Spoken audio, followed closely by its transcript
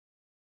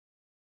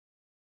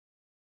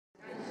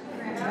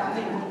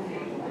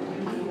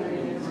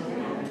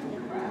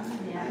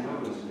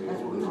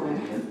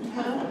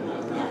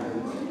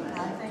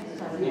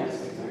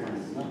Yes.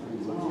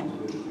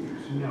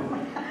 No.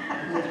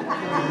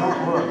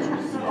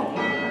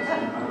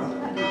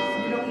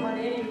 You don't want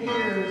any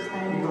beers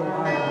hanging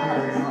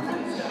around.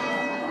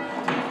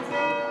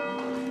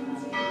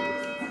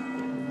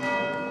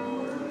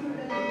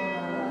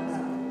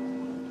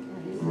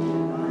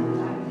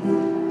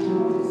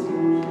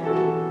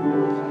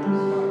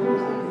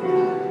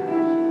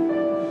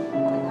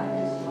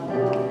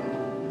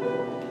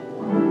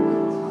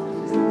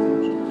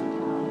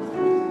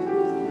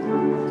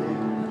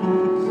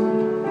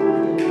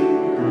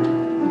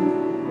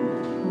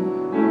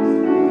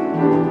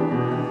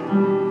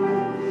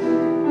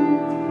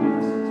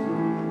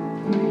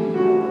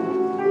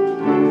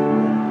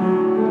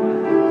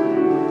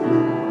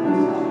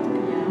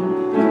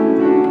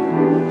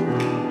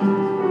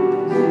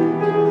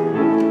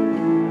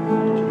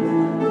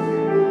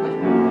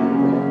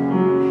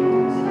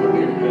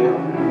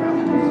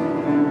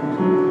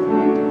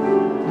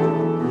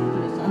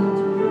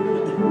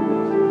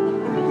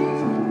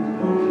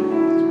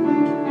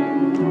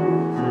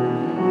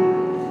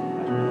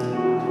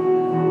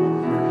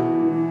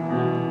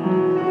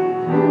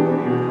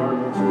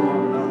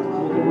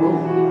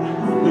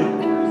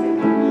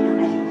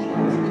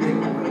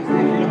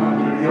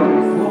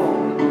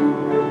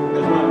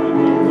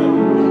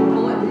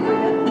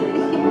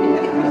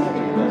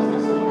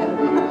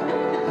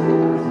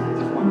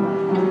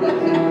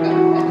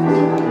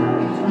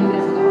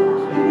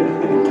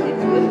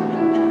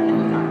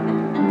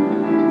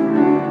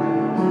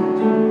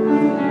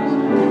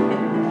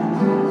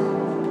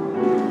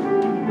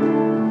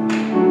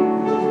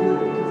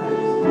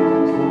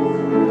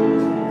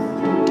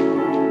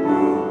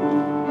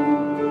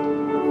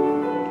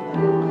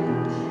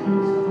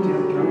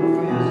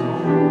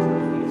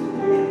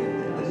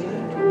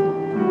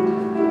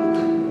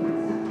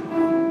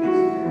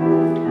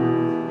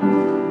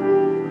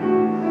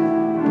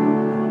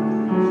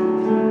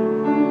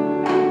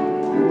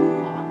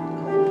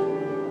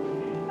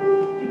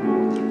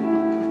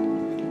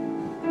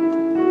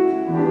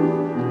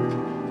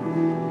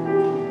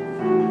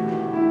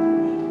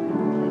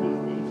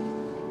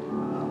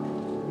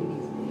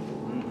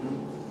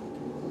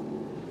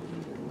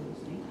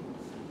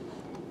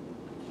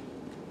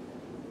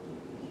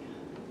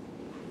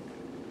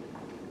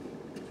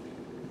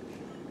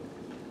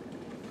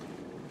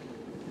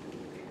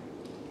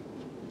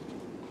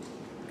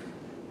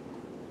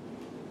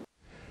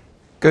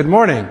 Good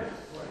morning.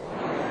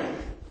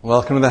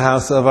 Welcome to the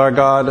house of our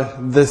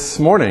God this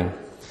morning.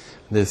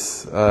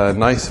 This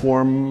nice,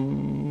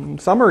 warm,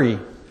 summery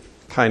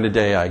kind of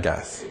day, I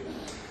guess.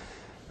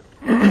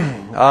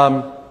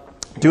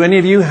 Do any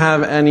of you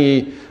have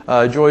any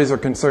joys or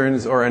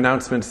concerns or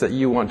announcements that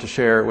you want to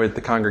share with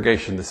the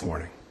congregation this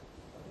morning?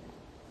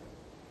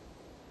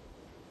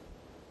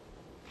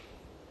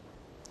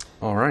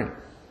 All right.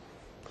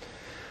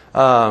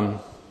 I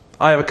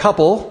have a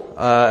couple,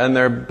 and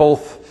they're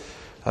both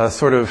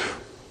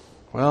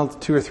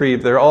two or three.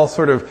 They're all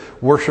sort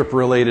of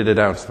worship-related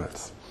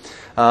announcements.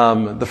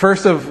 The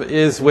first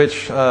is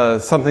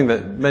something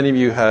that many of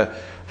you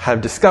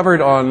have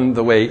discovered on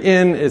the way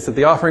in, is that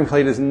the offering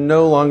plate is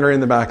no longer in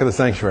the back of the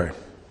sanctuary.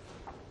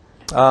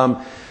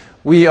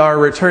 We are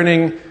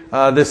returning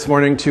this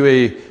morning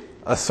to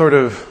a sort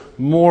of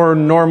more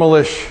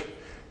normalish,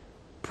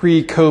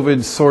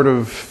 pre-COVID sort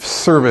of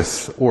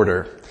service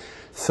order.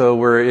 So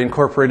we're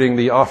incorporating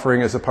the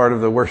offering as a part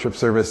of the worship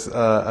service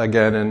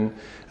again,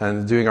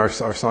 and doing our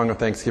song of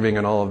thanksgiving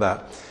and all of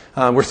that.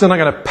 We're still not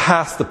going to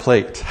pass the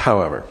plate,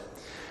 however.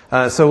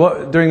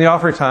 During the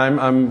offering time,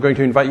 I'm going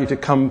to invite you to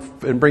come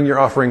and bring your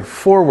offering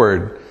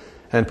forward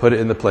and put it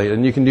in the plate.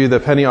 And you can do the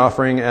penny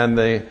offering and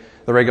the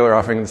regular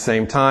offering at the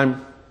same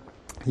time.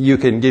 You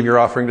can give your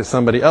offering to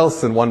somebody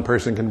else, and one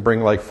person can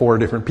bring like 4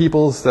 different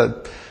people's.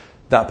 That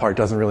part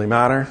doesn't really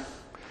matter.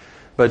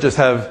 But just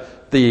have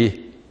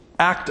the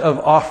act of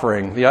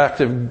offering, the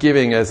act of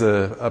giving as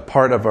a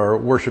part of our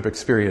worship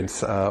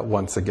experience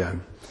once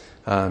again,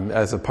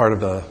 as a part of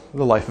the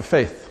life of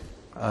faith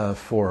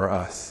for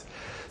us.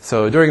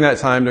 So during that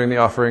time, during the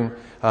offering,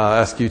 I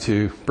ask you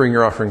to bring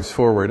your offerings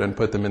forward and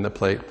put them in the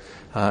plate.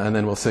 And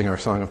then we'll sing our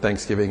song of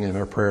thanksgiving and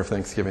our prayer of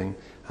thanksgiving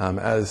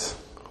as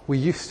we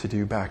used to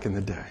do back in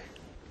the day.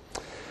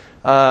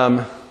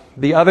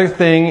 The other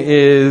thing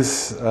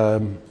is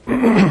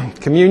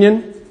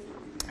communion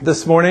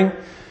this morning.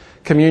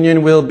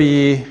 Communion will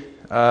be,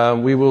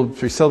 we will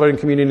be celebrating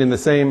communion in the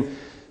same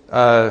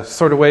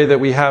sort of way that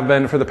we have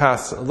been for the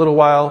past little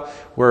while.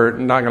 We're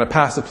not going to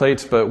pass the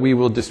plates, but we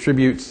will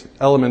distribute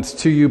elements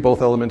to you,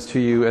 both elements to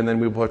you, and then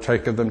we will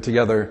partake of them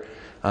together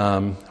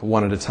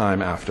one at a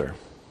time after.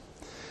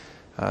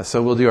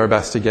 So we'll do our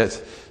best to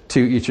get to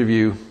each of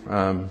you.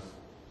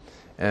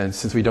 And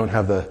since we don't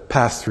have the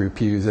pass-through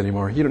pews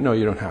anymore, you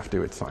don't have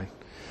to, it's fine.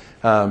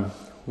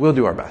 We'll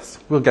do our best.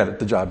 We'll get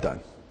the job done.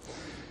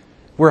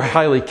 We're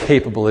highly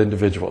capable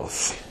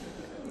individuals.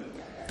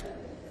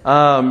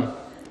 And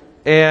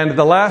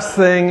the last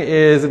thing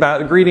is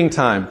about greeting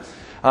time.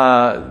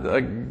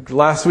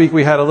 Last week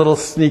we had a little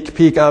sneak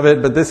peek of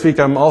it, but this week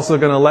I'm also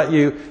going to let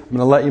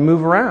you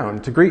move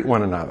around to greet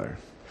one another.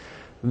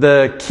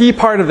 The key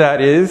part of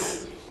that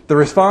is, the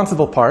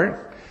responsible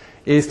part,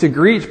 is to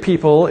greet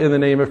people in the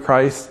name of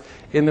Christ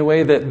in the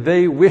way that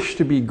they wish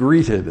to be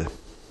greeted.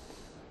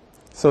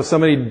 So if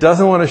somebody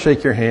doesn't want to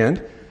shake your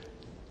hand,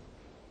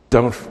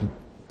 don't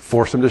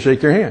force them to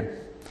shake your hand.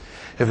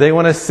 If they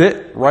want to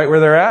sit right where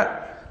they're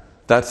at,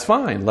 that's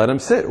fine. Let them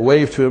sit.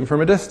 Wave to them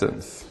from a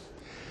distance.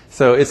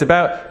 So it's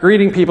about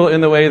greeting people in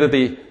the way that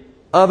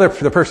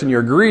the person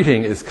you're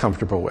greeting is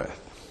comfortable with.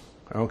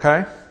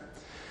 Okay?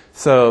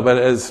 So, but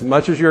as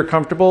much as you're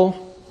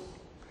comfortable,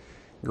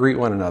 greet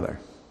one another.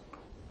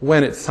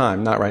 When it's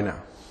time, not right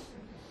now.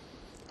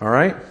 All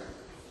right?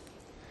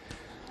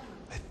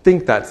 I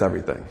think that's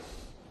everything.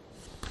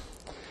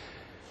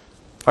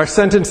 Our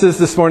sentences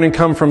this morning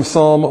come from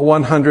Psalm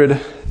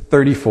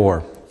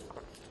 134.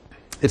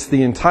 It's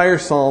the entire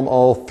psalm,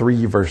 all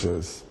 3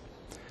 verses.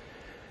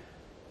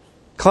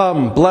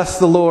 Come, bless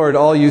the Lord,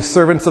 all you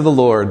servants of the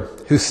Lord,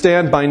 who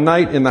stand by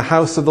night in the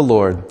house of the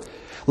Lord.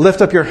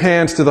 Lift up your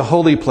hands to the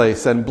holy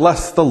place and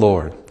bless the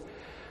Lord.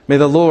 May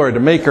the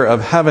Lord, maker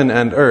of heaven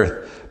and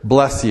earth,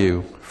 bless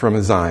you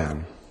from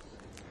Zion.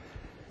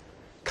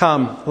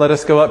 Come, let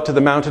us go up to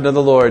the mountain of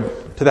the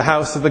Lord, to the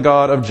house of the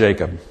God of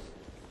Jacob.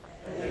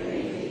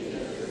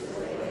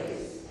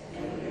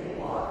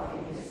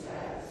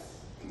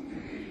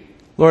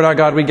 Lord our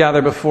God, we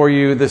gather before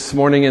you this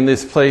morning in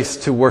this place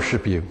to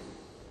worship you,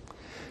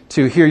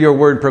 to hear your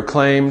word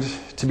proclaimed,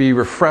 to be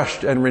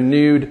refreshed and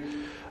renewed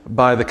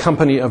by the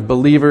company of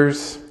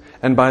believers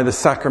and by the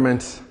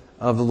sacrament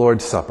of the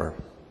Lord's Supper.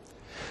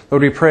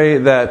 Lord, we pray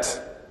that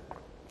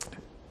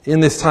in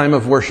this time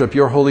of worship,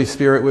 your Holy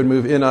Spirit would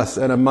move in us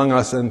and among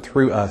us and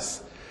through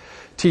us,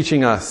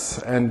 teaching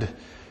us and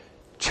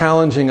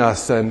challenging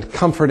us and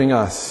comforting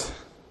us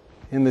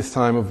in this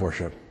time of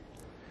worship.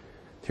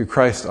 Through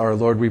Christ our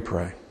Lord we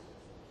pray.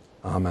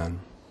 Amen.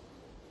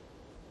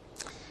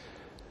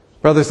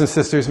 Brothers and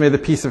sisters, may the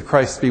peace of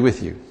Christ be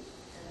with you.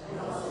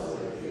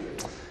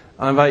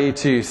 I invite you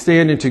to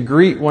stand and to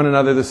greet one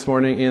another this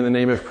morning in the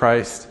name of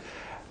Christ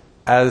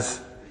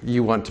as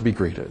you want to be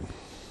greeted.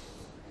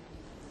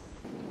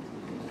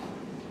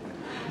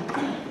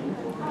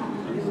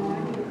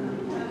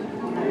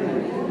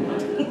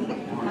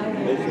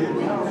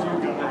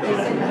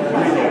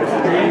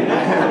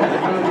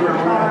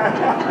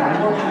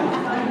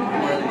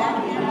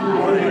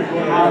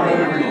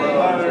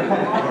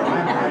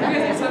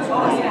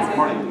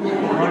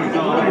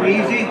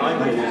 Easy.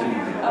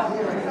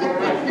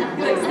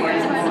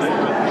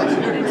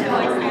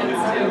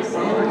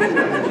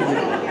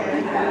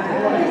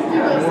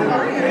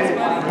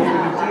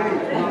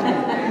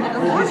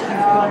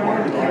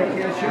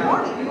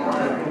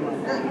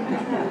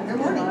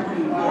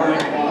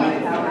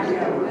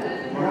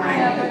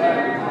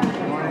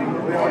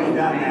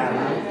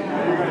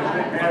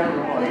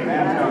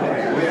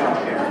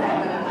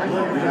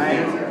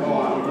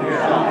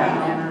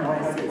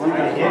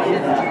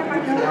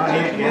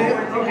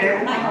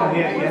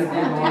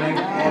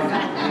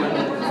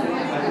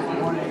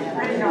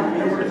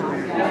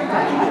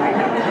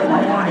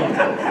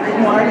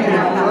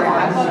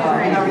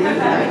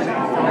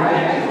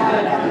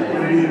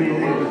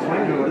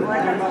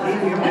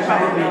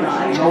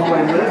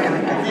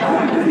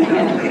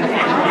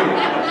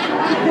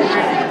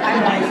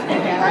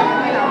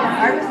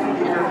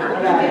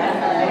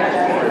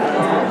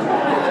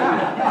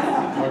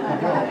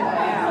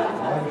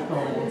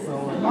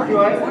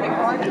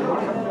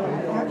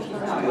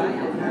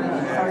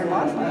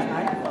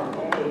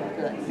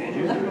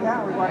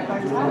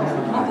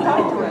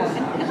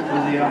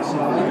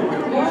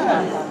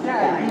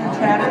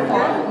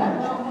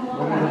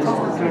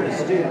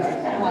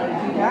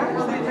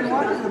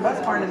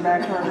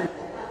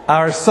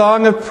 Our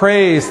song of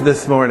praise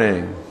this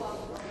morning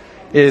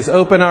is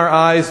Open Our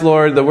Eyes,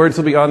 Lord. The words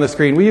will be on the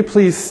screen. Will you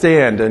please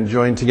stand and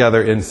join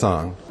together in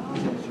song?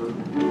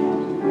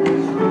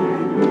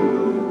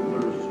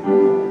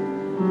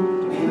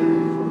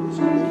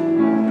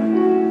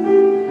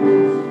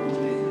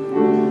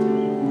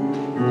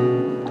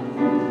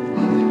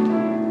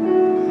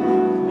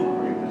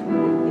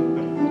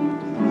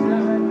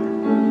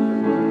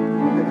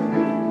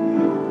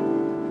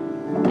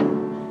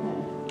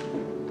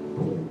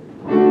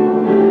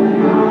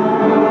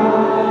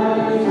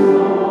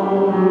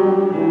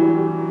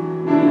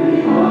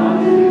 We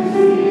want to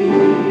see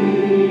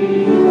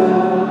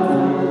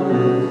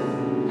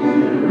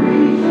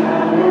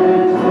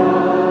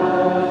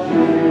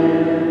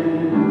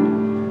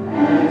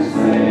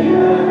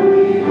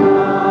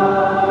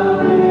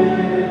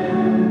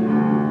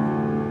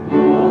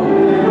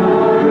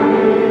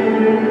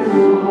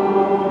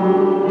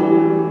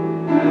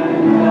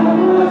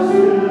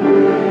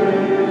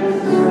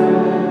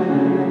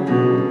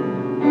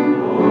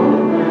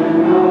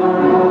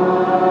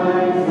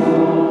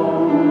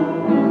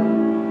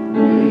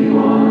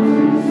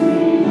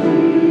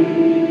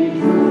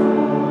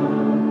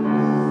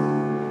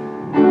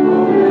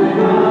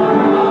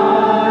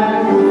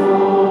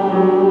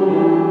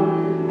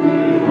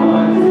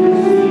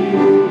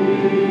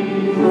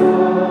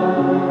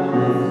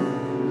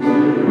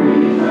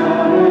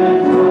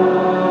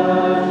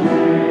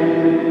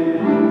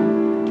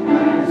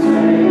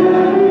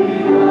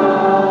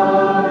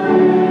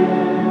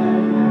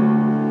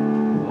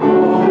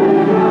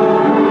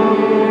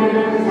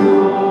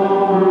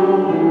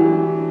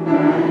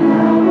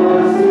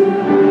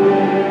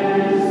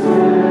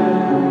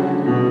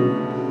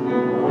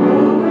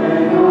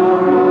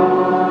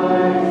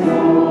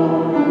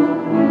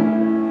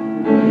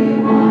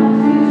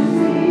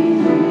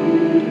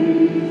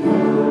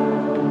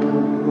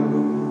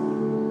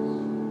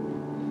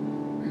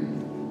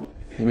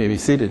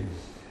seated.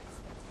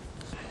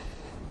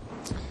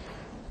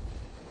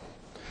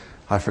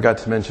 I forgot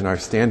to mention our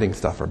standing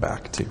stuff are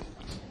back too.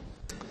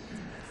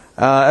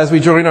 As we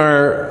join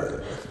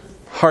our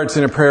hearts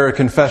in a prayer of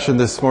confession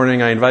this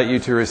morning, I invite you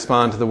to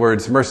respond to the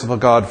words, "Merciful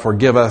God,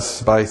 forgive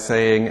us," by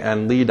saying,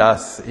 "And lead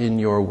us in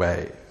your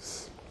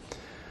ways."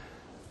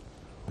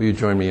 Will you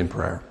join me in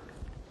prayer?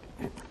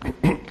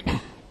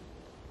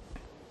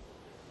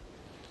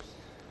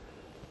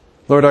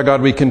 Lord our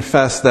God, we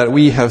confess that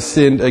we have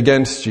sinned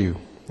against you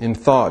in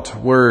thought,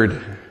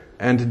 word,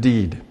 and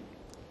deed,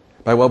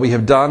 by what we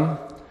have done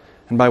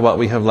and by what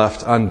we have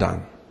left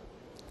undone.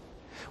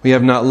 We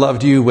have not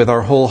loved you with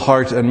our whole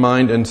heart and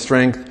mind and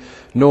strength,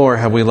 nor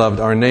have we loved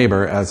our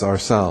neighbor as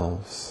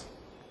ourselves.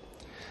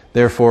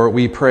 Therefore,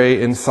 we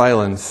pray in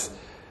silence,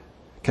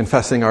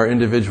 confessing our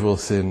individual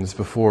sins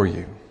before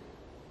you.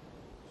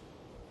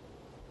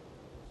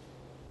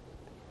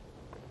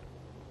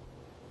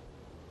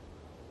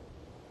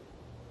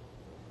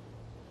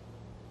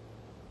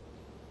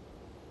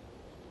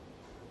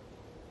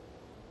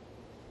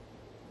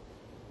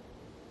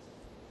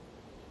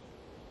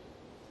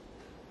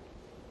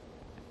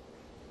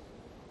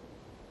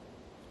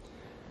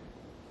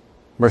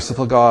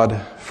 Merciful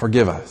God,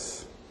 forgive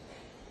us.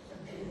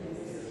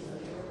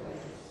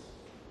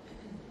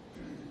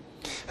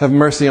 Have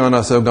mercy on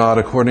us, O God,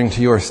 according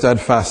to your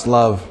steadfast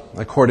love,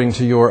 according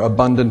to your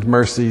abundant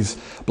mercies,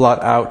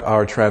 blot out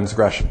our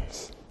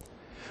transgressions.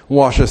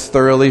 Wash us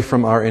thoroughly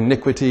from our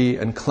iniquity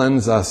and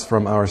cleanse us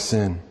from our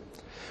sin.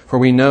 For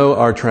we know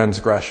our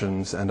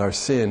transgressions, and our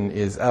sin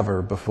is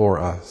ever before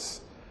us.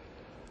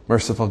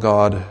 Merciful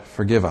God,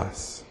 forgive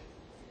us.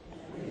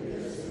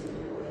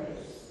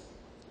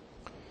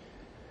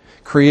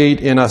 Create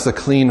in us a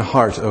clean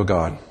heart, O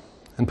God,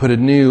 and put a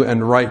new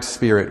and right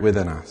spirit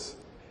within us.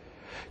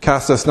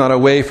 Cast us not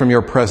away from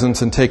your presence,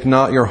 and take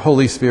not your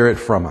Holy Spirit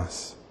from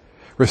us.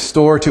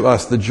 Restore to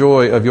us the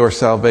joy of your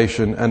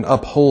salvation, and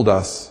uphold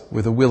us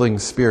with a willing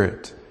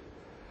spirit.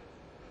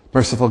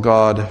 Merciful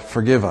God,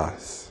 forgive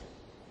us.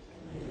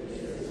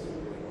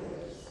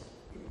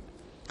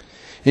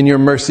 In your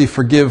mercy,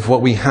 forgive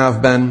what we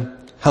have been,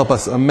 help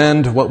us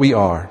amend what we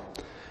are,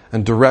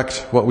 and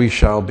direct what we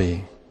shall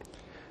be.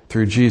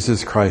 Through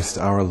Jesus Christ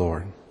our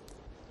Lord.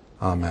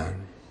 Amen.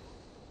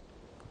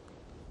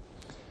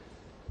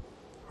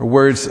 Our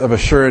words of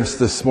assurance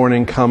this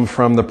morning come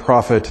from the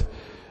prophet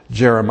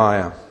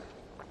Jeremiah.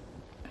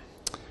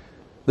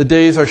 The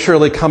days are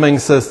surely coming,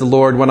 says the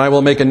Lord, when I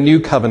will make a new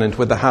covenant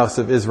with the house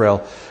of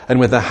Israel and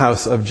with the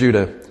house of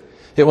Judah.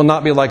 It will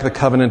not be like the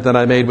covenant that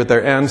I made with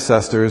their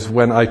ancestors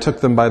when I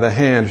took them by the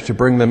hand to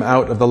bring them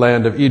out of the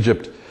land of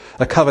Egypt,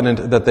 a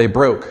covenant that they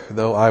broke,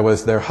 though I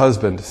was their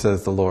husband,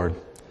 says the Lord.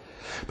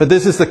 But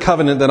this is the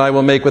covenant that I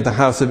will make with the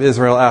house of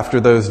Israel after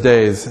those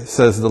days,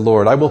 says the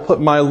Lord. I will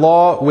put my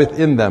law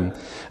within them,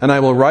 and I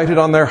will write it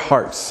on their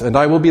hearts, and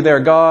I will be their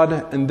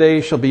God, and they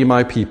shall be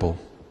my people.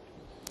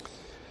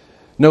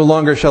 No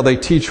longer shall they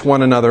teach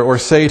one another or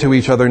say to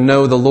each other,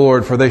 know the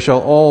Lord, for they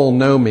shall all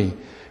know me,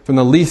 from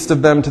the least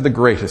of them to the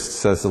greatest,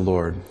 says the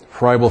Lord.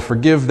 For I will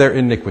forgive their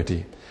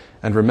iniquity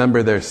and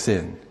remember their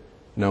sin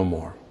no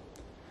more.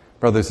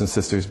 Brothers and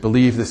sisters,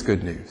 believe this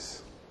good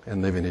news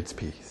and live in its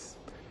peace.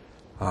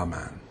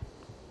 Amen.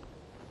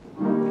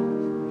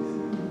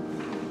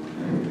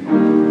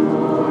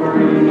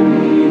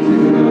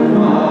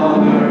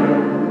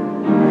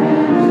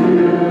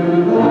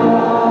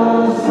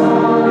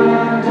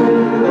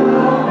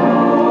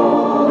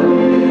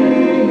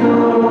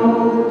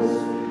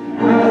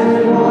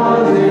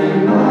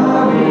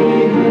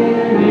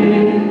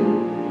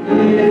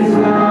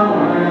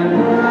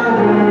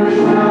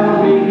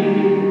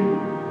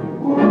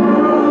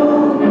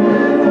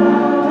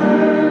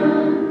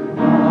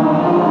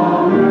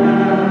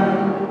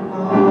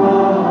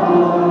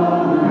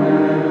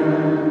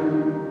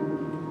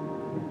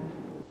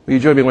 Will you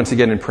join me once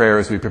again in prayer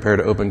as we prepare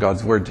to open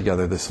God's Word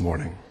together this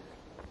morning?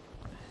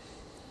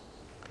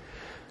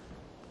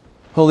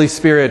 Holy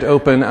Spirit,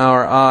 open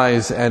our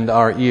eyes and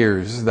our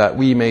ears that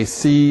we may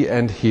see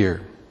and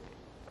hear.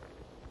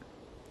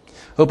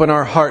 Open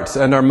our hearts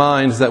and our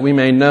minds that we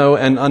may know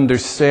and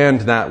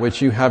understand that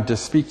which you have to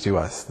speak to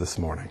us this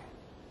morning.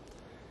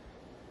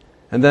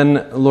 And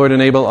then, Lord,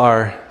 enable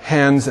our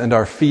hands and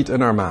our feet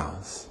and our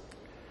mouths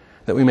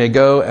that we may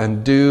go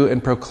and do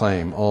and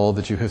proclaim all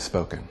that you have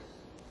spoken.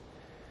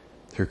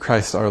 Through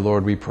Christ our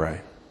Lord we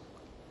pray.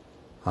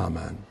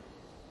 Amen.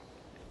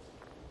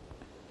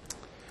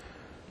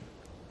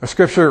 Our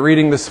scripture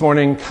reading this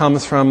morning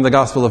comes from the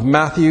Gospel of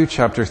Matthew,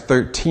 chapter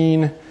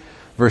 13,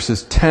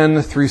 verses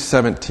 10 through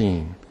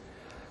 17.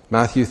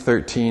 Matthew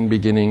 13,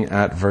 beginning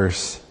at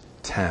verse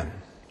 10.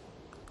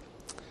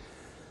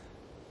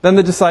 Then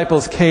the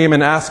disciples came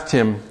and asked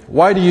him,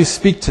 "Why do you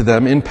speak to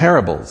them in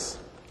parables?"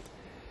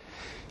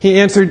 He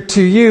answered,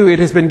 "To you it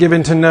has been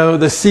given to know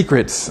the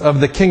secrets of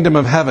the kingdom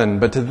of heaven,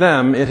 but to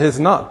them it has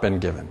not been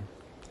given.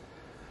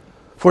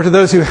 For to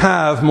those who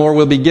have, more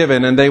will be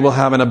given, and they will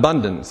have an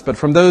abundance. But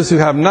from those who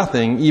have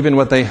nothing, even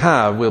what they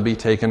have will be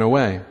taken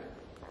away.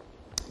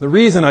 The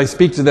reason I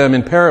speak to them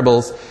in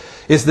parables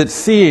is that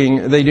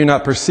seeing they do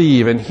not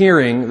perceive, and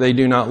hearing they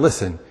do not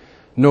listen,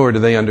 nor do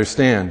they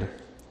understand.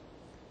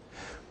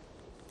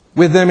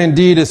 With them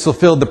indeed is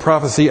fulfilled the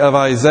prophecy of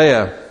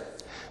Isaiah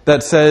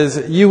that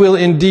says, "You will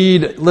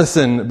indeed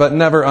listen, but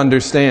never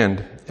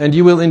understand, and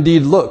you will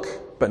indeed look,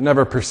 but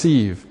never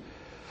perceive.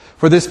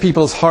 For this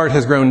people's heart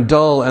has grown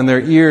dull, and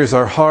their ears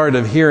are hard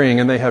of hearing,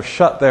 and they have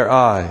shut their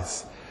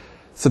eyes,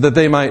 so that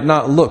they might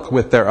not look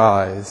with their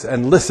eyes,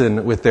 and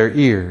listen with their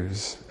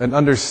ears, and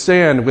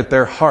understand with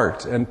their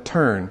heart, and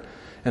turn,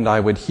 and I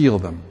would heal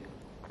them.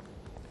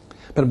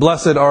 But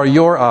blessed are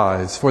your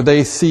eyes, for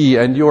they see,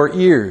 and your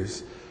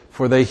ears,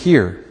 for they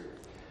hear.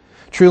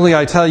 Truly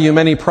I tell you,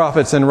 many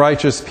prophets and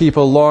righteous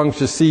people longed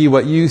to see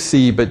what you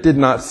see, but did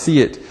not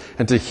see it,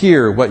 and to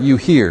hear what you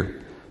hear,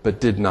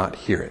 but did not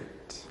hear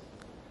it."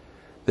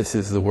 This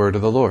is the word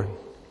of the Lord.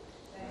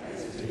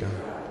 Thanks be to God.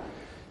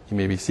 You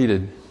may be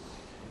seated.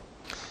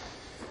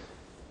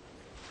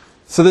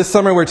 So this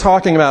summer we're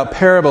talking about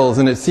parables,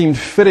 and it seemed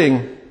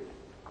fitting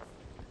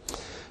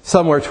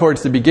somewhere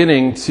towards the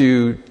beginning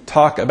to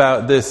talk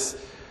about this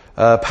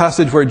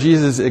passage where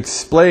Jesus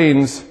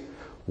explains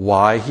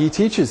why he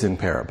teaches in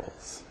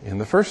parables in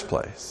the first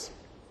place.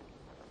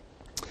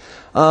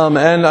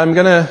 And I'm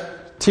going to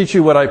teach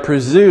you what I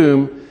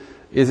presume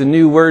is a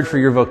new word for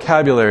your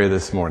vocabulary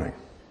this morning.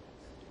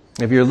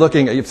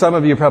 If some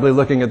of you are probably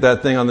looking at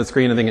that thing on the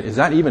screen and thinking, is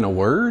that even a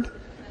word?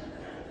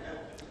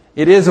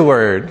 It is a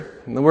word.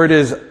 And the word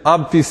is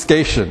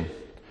obfuscation,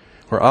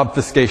 or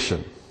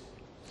obfuscation.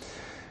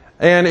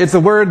 And it's a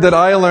word that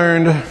I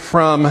learned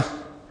from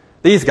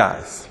these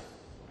guys.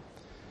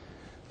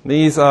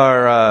 These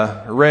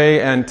are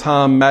Ray and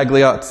Tom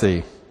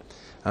Magliozzi.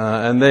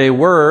 And they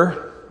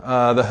were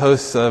the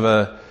hosts of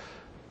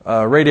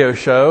a radio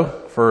show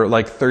for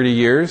like 30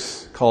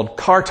 years called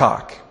Car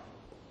Talk.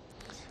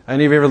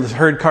 Any of you ever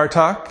heard Car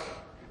Talk?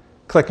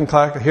 Click and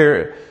clack.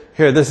 Here,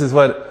 this is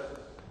what...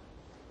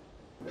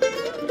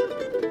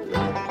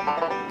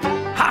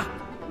 Ha!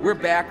 We're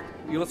back.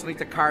 You're listening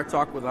to Car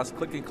Talk with us,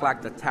 Click and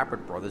Clack, the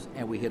Tappert brothers,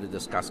 and we're here to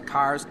discuss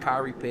cars,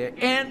 car repair,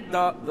 and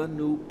the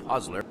new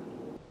puzzler.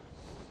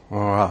 Oh,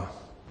 wow.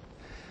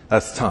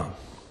 That's Tom.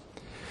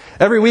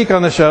 Every week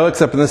on the show,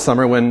 except in the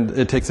summer when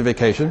it takes a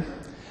vacation,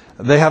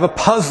 they have a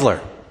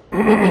puzzler.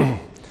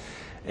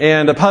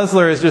 And a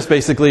puzzler is just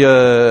basically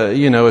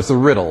it's a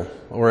riddle,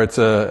 or it's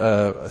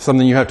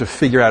something you have to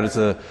figure out. It's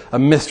a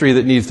mystery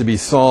that needs to be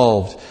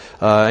solved.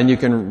 And you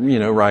can,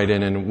 write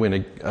in and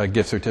win a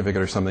gift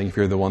certificate or something if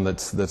you're the one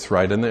that's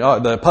right. And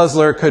the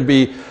puzzler could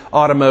be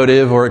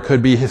automotive, or it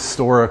could be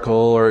historical,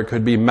 or it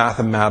could be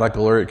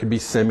mathematical, or it could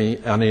be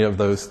any of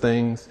those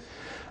things.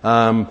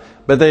 But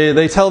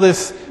they tell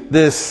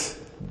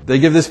they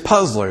give this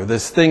puzzler,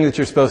 this thing that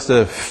you're supposed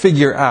to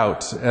figure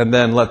out and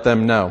then let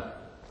them know.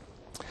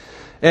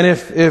 And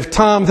if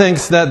Tom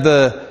thinks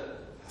that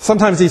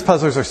sometimes these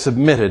puzzlers are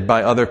submitted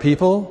by other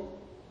people.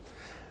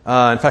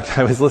 In fact,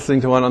 I was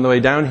listening to one on the way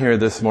down here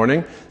this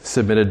morning,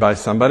 submitted by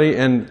somebody,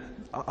 and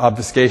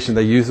obfuscation.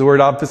 They use the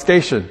word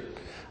obfuscation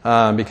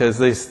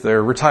because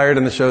they're retired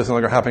and the show's no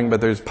longer happening,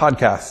 but there's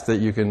podcasts that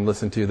you can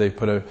listen to. They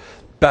put a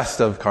best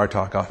of Car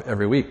Talk off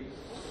every week.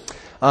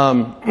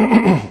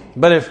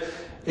 But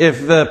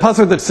if the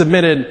puzzler that's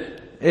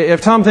submitted,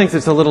 if Tom thinks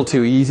it's a little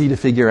too easy to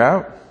figure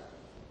out,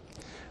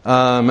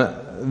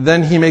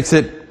 then he makes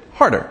it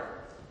harder.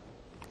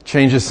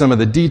 Changes some of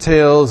the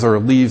details or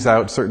leaves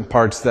out certain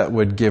parts that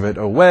would give it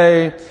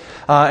away.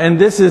 And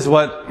this is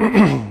what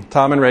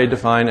Tom and Ray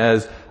define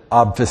as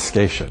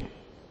obfuscation.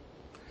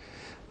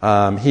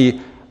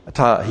 He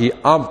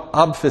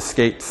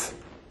obfuscates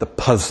the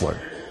puzzler.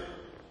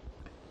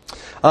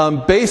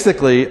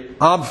 Basically,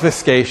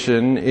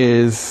 obfuscation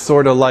is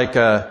sort of like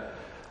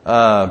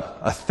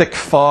a thick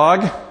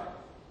fog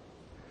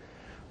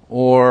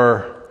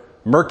or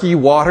murky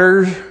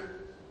waters,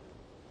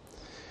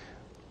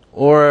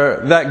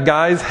 or that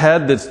guy's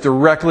head that's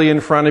directly in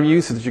front of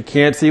you so that you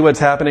can't see what's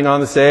happening on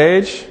the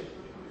stage,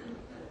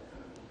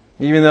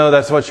 even though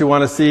that's what you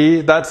want to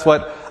see. That's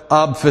what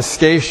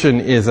obfuscation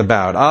is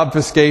about.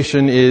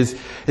 Obfuscation is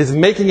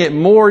making it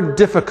more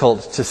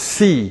difficult to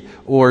see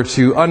or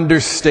to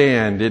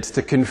understand. It's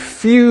to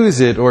confuse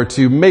it or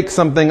to make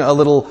something a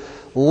little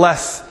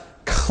less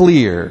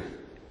clear,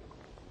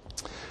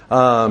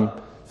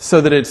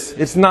 so that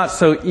it's not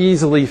so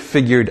easily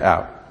figured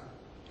out.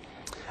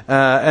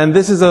 And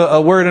this is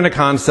a word and a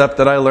concept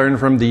that I learned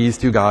from these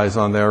two guys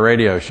on their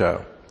radio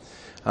show.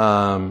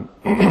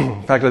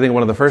 In fact, I think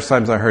one of the first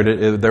times I heard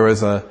it, there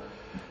was a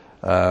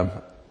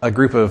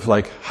group of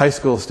high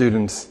school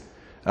students,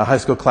 a high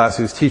school class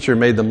whose teacher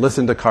made them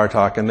listen to Car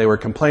Talk, and they were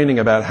complaining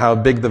about how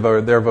big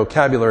their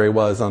vocabulary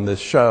was on this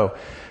show,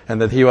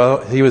 and that he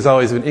was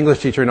always an English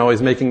teacher and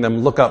always making them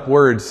look up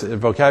words,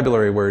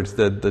 vocabulary words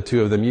that the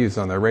two of them used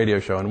on their radio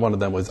show, and one of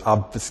them was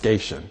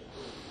obfuscation.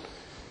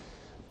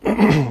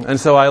 And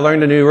so I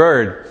learned a new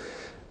word.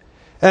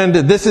 And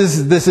this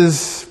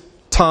is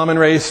Tom and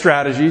Ray's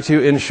strategy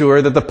to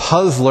ensure that the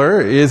puzzler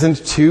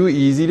isn't too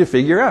easy to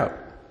figure out.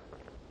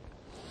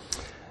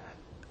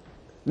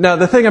 Now,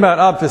 the thing about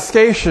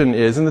obfuscation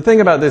is, and the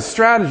thing about this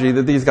strategy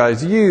that these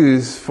guys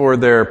use for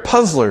their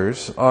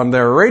puzzlers on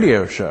their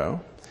radio show,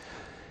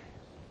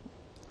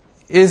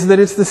 is that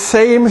it's the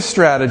same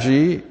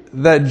strategy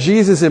that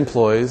Jesus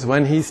employs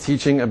when he's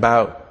teaching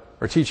about,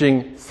 or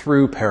teaching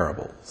through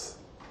parables.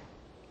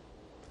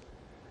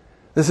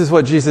 This is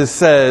what Jesus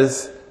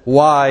says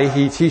why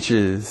he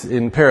teaches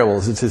in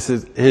parables. It's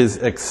his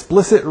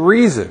explicit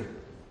reason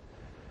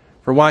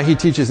for why he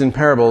teaches in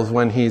parables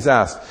when he's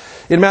asked.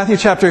 In Matthew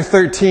chapter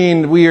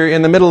 13, we are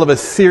in the middle of a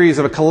series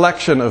of a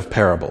collection of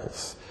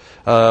parables,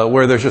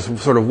 where there's just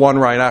sort of one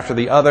right after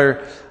the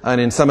other.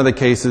 And in some of the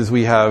cases,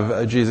 we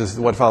have Jesus,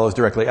 what follows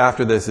directly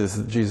after this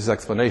is Jesus'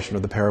 explanation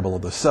of the parable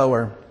of the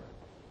sower,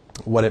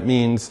 what it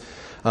means.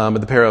 But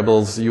the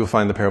parables, you will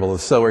find the parable of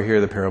the sower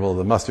here, the parable of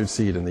the mustard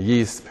seed and the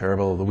yeast, the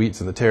parable of the wheats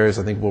and the tares.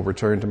 I think we'll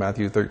return to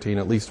Matthew 13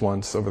 at least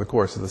once over the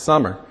course of the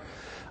summer,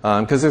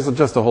 because there's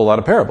just a whole lot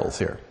of parables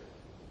here.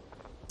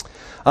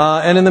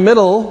 And in the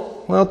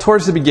middle, well,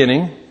 towards the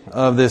beginning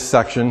of this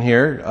section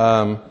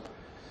here,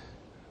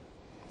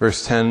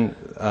 verse 10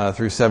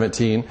 through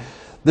 17,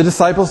 the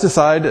disciples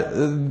decide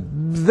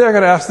they're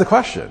going to ask the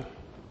question,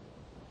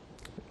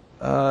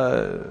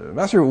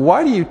 Master,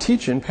 why do you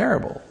teach in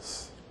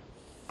parables?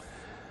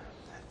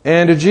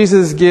 And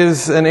Jesus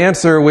gives an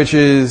answer which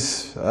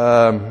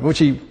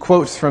he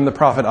quotes from the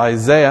prophet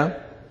Isaiah,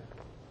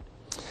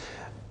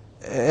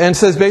 and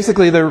says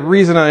basically the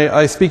reason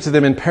I speak to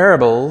them in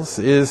parables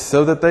is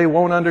so that they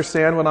won't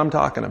understand what I'm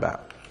talking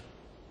about.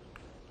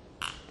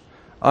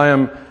 I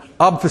am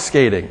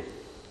obfuscating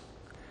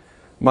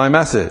my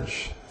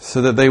message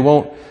so that they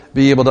won't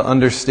be able to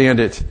understand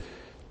it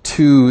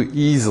too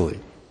easily.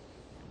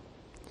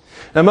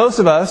 Now, most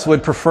of us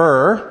would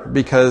prefer,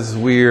 because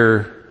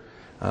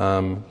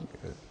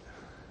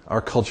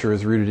our culture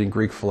is rooted in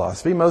Greek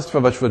philosophy, most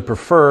of us would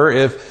prefer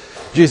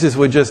if Jesus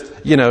would just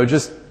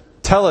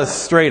tell us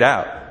straight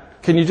out.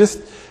 Can you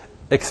just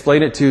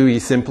explain it to me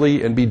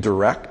simply and be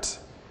direct?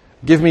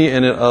 Give me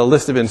a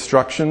list of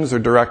instructions or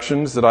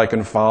directions that I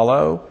can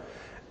follow,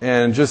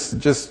 and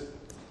just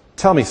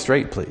tell me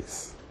straight,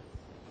 please.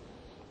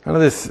 None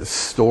of this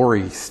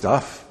story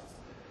stuff.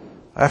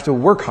 I have to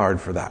work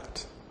hard for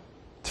that,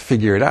 to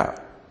figure it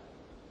out.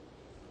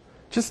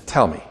 Just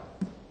tell me.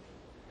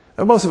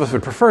 And most of us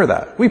would prefer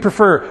that. We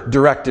prefer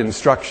direct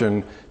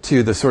instruction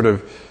to the sort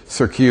of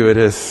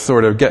circuitous,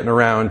 sort of getting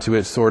around to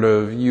it, sort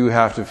of, you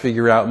have to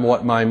figure out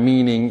what my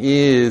meaning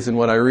is and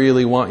what I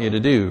really want you to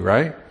do,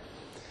 right?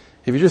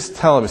 If you just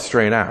tell them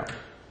straight out.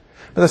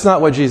 But that's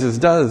not what Jesus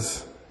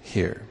does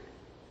here.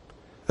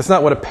 That's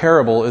not what a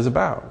parable is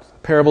about. A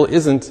parable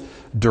isn't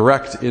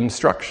direct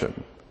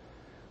instruction.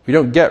 We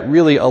don't get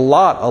really a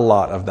lot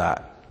of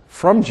that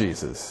from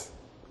Jesus,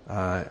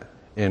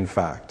 in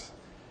fact.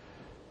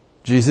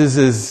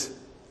 Jesus'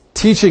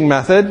 teaching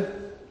method,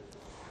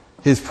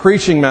 his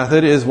preaching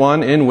method, is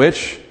one in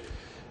which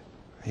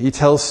he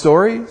tells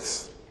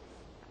stories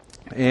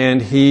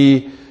and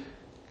he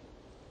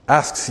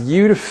asks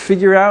you to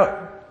figure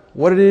out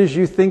what it is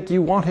you think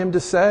you want him to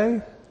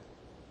say.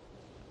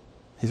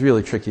 He's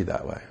really tricky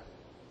that way.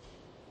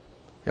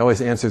 He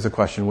always answers a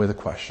question with a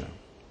question.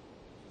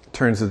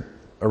 Turns it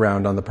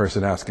around on the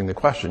person asking the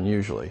question,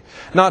 usually.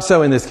 Not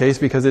so in this case,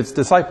 because it's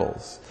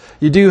disciples.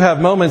 You do have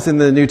moments in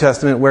the New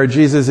Testament where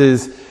Jesus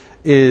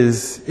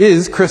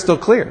is crystal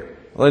clear.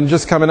 And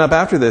just coming up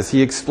after this,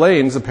 he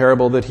explains a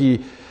parable that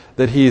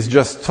he's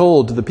just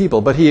told to the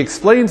people, but he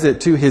explains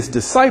it to his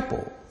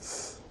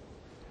disciples,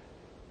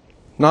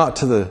 not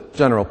to the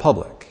general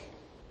public.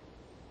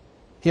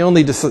 He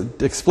only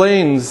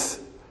explains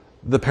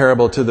the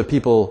parable to the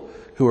people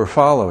who are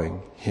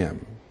following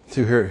him,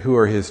 who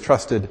are his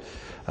trusted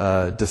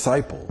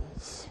disciples.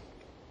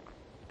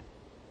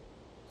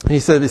 He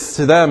says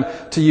to them,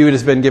 to you it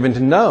has been given to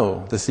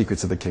know the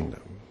secrets of the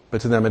kingdom,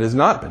 but to them it has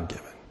not been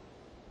given.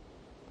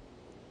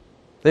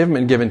 They haven't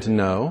been given to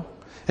know.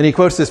 And he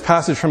quotes this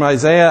passage from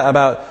Isaiah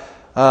about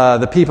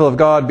the people of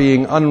God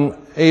being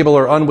unable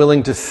or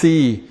unwilling to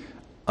see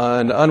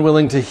and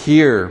unwilling to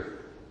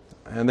hear,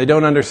 and they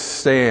don't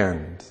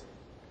understand.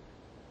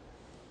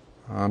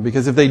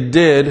 Because if they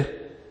did,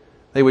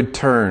 they would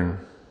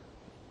turn,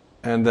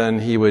 and then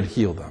he would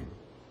heal them.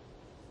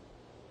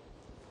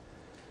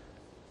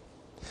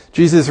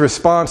 Jesus'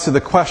 response to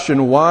the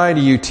question, why do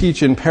you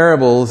teach in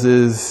parables,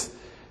 is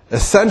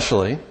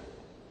essentially,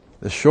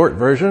 the short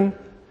version,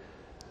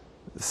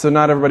 so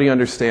not everybody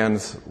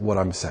understands what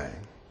I'm saying.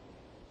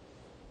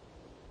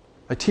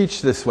 I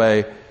teach this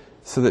way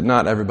so that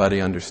not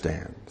everybody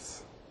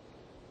understands.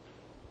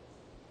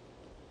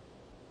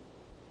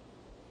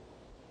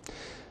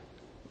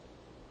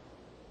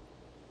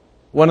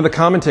 One of the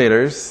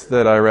commentators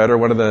that I read, or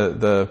one of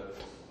the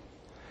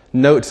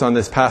notes on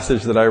this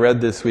passage that I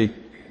read this week,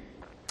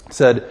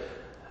 said,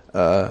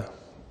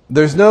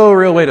 there's no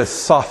real way to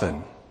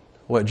soften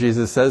what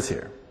Jesus says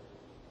here.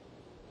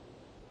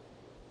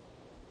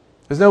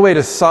 There's no way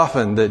to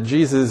soften that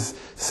Jesus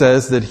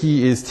says that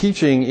he is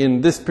teaching in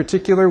this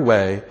particular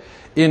way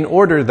in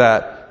order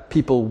that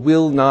people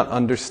will not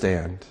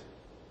understand.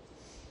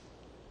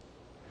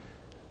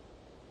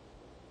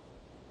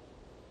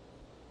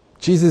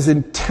 Jesus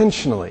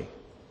intentionally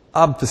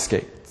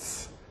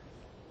obfuscates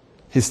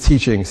his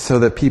teaching so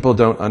that people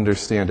don't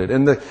understand it.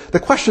 And the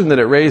question that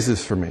it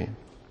raises for me,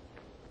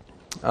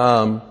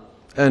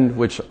 and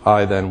which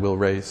I then will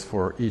raise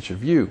for each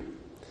of you,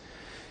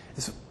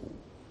 is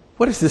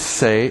what does this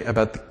say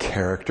about the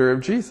character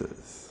of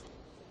Jesus?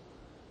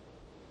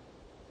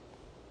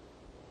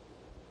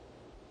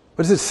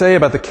 What does it say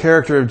about the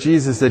character of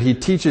Jesus that he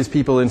teaches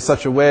people in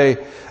such a way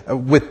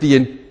with the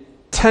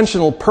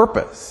intentional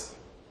purpose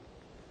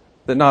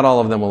that not all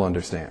of them will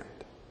understand?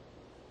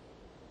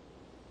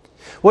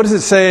 What does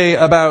it say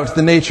about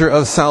the nature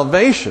of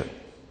salvation?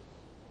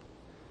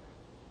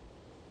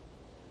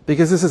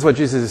 Because this is what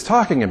Jesus is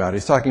talking about.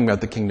 He's talking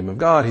about the kingdom of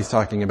God. He's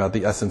talking about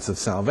the essence of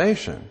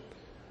salvation.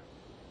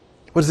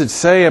 What does it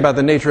say about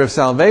the nature of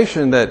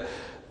salvation that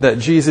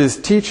Jesus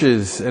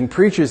teaches and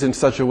preaches in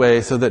such a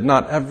way so that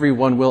not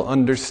everyone will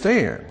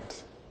understand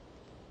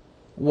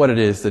what it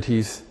is that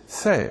he's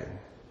saying?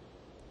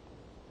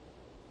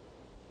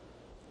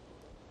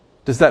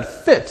 Does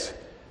that fit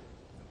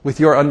with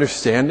your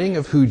understanding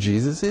of who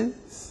Jesus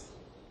is?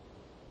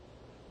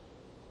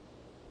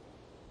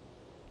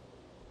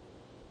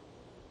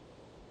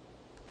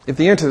 If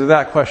the answer to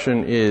that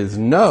question is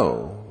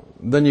no,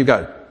 then you've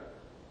got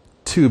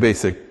two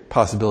basic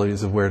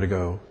possibilities of where to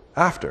go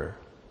after.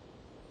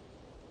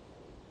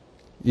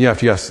 You have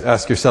to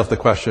ask yourself the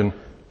question,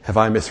 have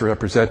I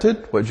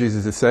misrepresented what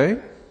Jesus is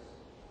saying?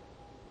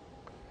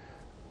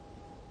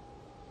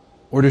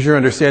 Or does your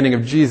understanding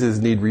of Jesus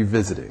need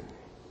revisiting?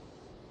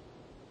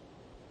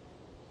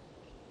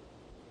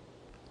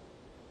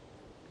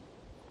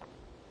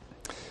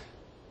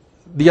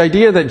 The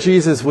idea that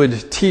Jesus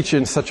would teach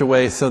in such a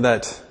way so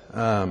that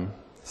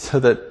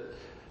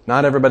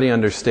not everybody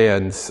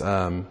understands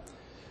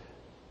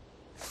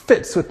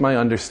fits with my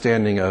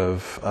understanding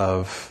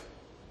of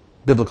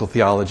biblical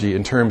theology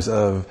in terms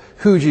of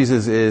who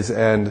Jesus is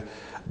and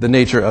the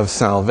nature of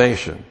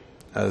salvation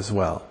as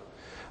well.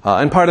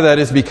 And part of that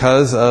is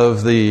because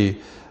of the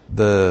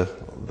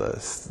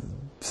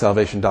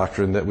salvation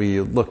doctrine that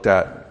we looked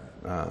at,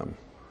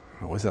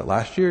 was that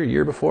last year,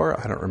 year before?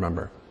 I don't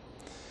remember.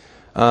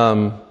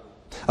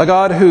 A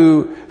God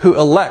who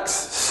elects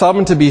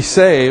some to be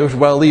saved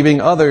while leaving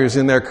others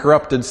in their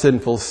corrupted,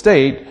 sinful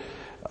state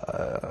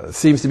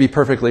seems to be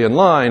perfectly in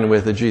line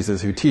with a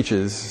Jesus who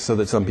teaches so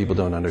that some people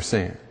don't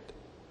understand.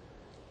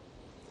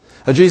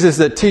 A Jesus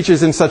that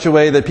teaches in such a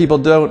way that people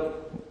don't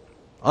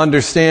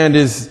understand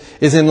is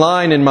in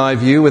line, in my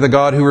view, with a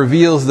God who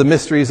reveals the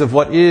mysteries of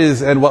what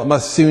is and what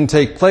must soon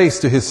take place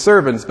to his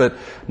servants, but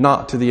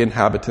not to the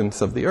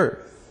inhabitants of the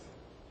earth.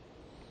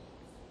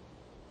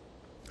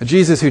 A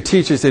Jesus who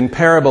teaches in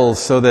parables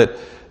so that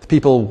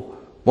people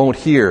won't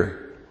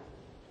hear,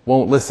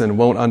 won't listen,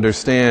 won't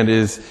understand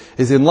is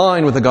in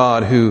line with a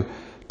God who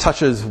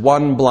touches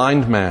one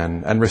blind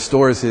man and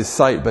restores his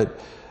sight, but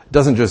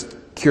doesn't just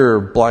cure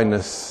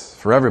blindness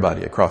for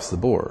everybody across the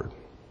board,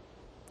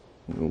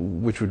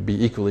 which would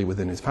be equally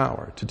within his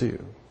power to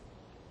do.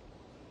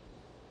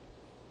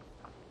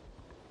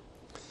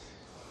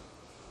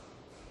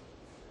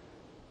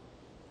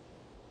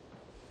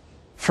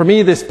 For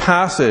me, this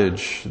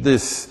passage,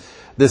 this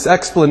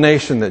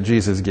explanation that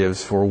Jesus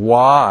gives for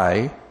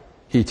why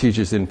he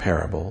teaches in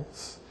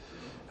parables,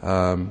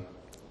 so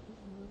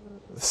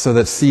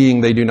that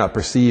seeing they do not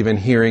perceive and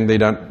hearing they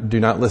do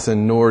not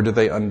listen, nor do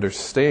they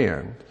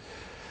understand,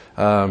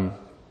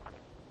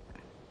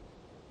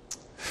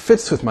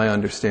 fits with my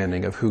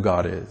understanding of who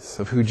God is,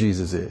 of who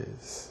Jesus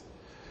is,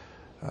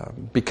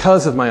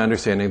 because of my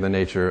understanding of the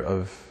nature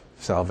of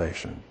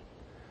salvation.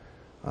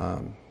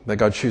 That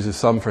God chooses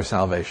some for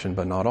salvation,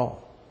 but not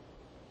all.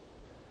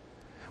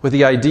 With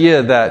the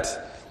idea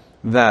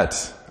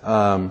that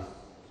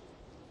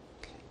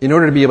in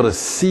order to be able to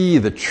see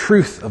the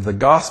truth of the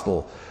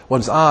gospel,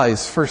 one's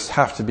eyes first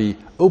have to be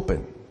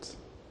opened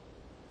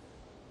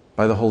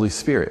by the Holy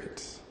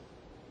Spirit.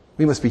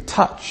 We must be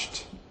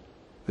touched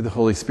with the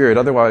Holy Spirit,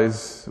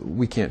 otherwise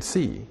we can't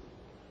see.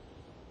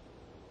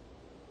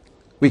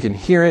 We can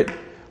hear it,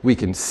 we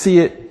can see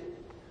it,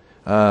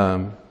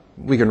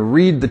 we can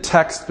read the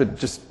text,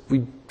 but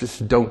we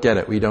just don't get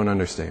it. We don't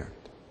understand.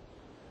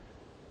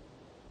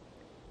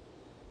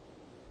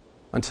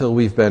 Until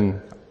we've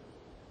been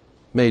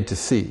made to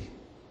see.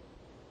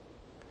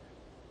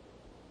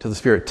 Till the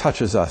Spirit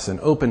touches us and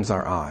opens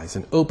our eyes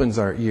and opens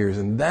our ears,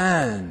 and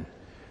then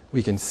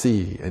we can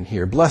see and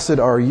hear. Blessed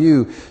are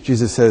you,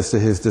 Jesus says to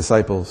his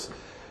disciples.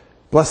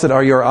 Blessed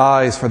are your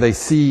eyes, for they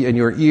see, and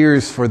your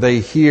ears, for they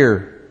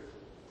hear.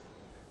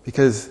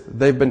 Because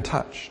they've been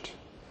touched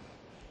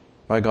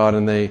by God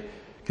and they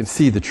can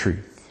see the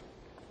truth.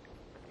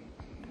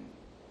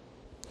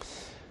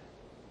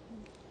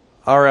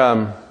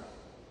 Our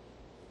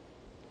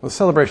the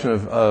celebration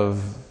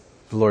of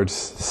the Lord's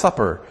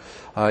Supper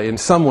in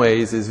some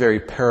ways is very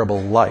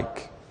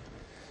parable-like.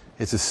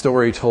 It's a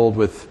story told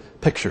with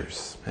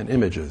pictures and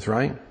images,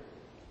 right?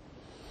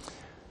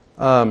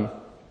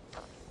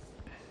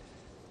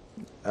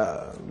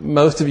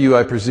 Most of you,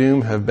 I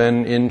presume, have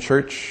been in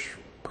church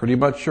pretty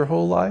much your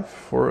whole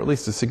life, or at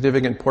least a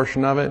significant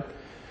portion of it,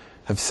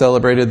 have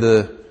celebrated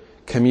the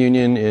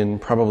communion in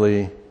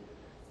probably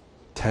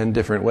 10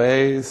 different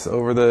ways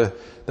over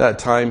that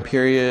time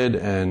period,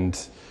 and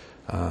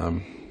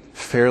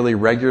fairly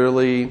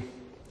regularly.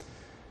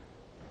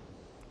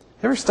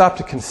 Ever stop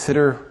to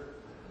consider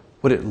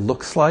what it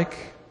looks like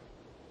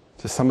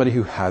to somebody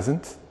who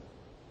hasn't?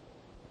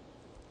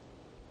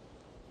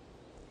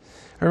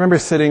 I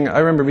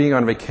remember being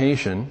on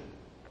vacation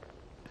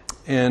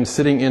and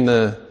sitting in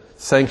the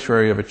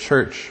sanctuary of a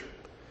church,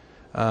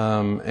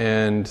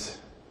 and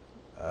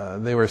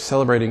they were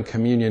celebrating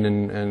communion,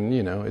 and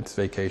it's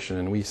vacation,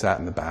 and we sat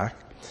in the back,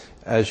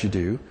 as you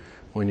do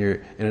when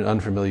you're in an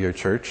unfamiliar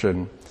church,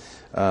 and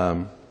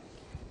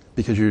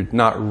because you're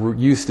not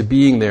used to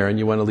being there and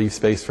you want to leave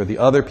space for the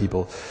other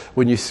people.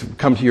 When you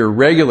come to your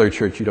regular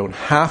church, you don't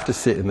have to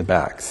sit in the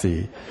back,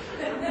 see,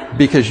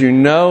 because you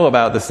know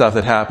about the stuff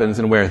that happens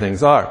and where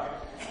things are.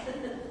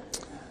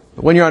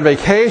 But when you're on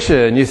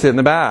vacation, you sit in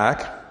the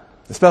back,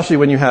 especially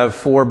when you have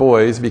 4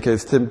 boys,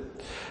 because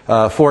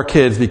 4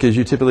 kids, because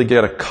you typically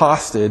get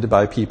accosted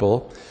by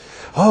people.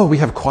 Oh, we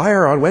have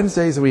choir on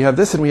Wednesdays, and we have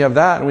this, and we have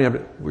that,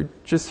 and we're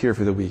just here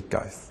for the week,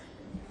 guys.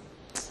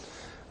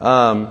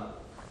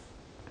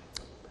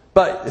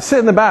 But sit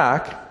in the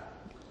back,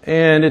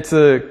 and it's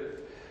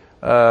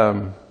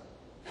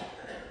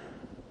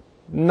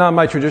not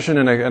my tradition,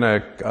 and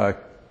a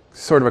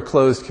sort of a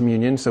closed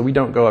communion, so we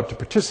don't go up to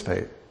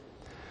participate.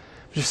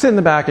 Just sit in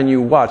the back and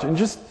you watch, and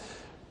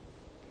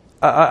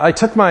I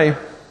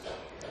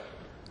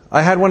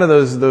had one of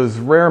those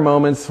rare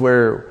moments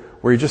where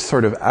you're just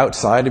sort of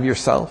outside of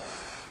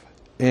yourself,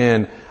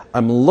 and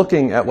I'm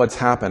looking at what's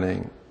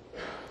happening,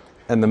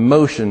 and the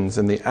motions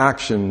and the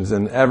actions,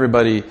 and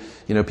everybody,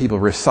 people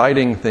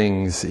reciting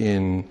things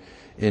in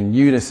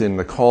unison,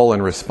 the call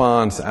and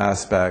response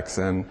aspects,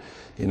 and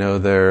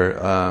they're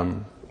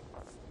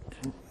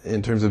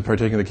in terms of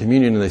partaking of the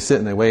communion, and they sit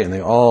and they wait, and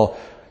they all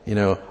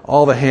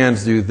the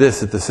hands do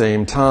this at the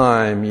same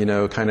time,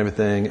 kind of a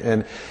thing,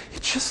 and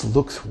it just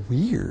looks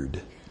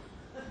weird.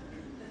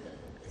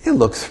 It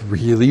looks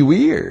really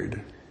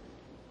weird.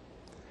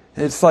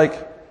 And it's like,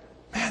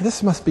 man,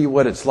 this must be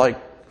what it's like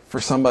for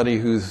somebody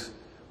who's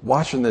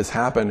watching this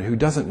happen, who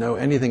doesn't know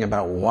anything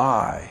about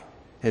why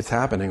it's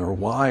happening or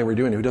why we're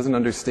doing it, who doesn't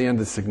understand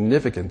the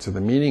significance or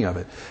the meaning of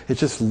it. It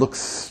just looks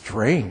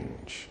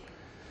strange.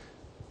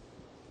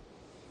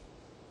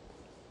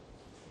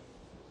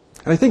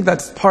 And I think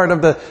that's part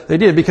of the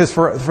idea, because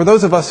for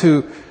those of us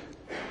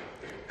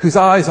whose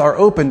eyes are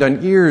opened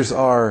and ears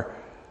are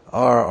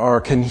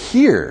can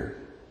hear,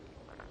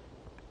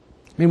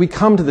 I mean, we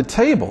come to the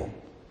table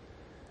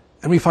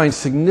and we find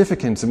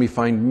significance and we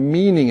find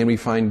meaning and we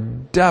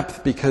find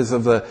depth because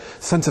of the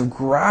sense of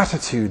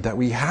gratitude that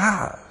we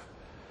have.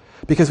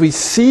 Because we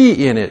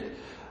see in it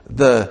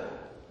the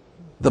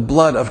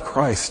blood of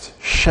Christ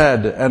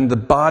shed and the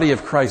body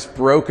of Christ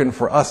broken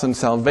for us in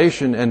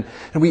salvation, and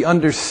we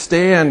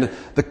understand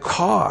the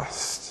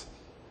cost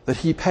that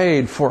He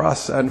paid for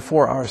us and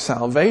for our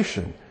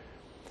salvation.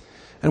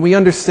 And we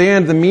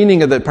understand the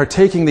meaning of that,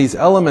 partaking these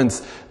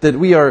elements, that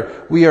we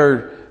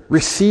are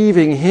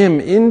receiving Him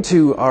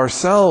into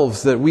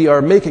ourselves, that we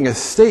are making a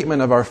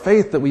statement of our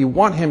faith, that we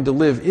want Him to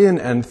live in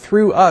and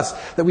through us,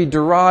 that we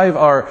derive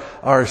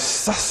our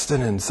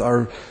sustenance,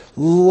 our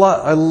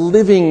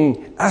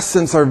living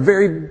essence, our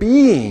very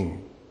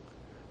being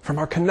from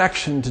our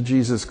connection to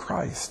Jesus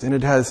Christ. And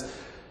it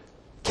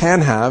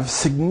can have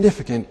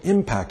significant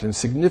impact and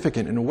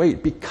significant in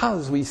weight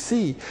because we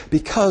see,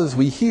 because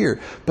we hear.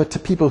 But to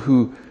people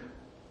who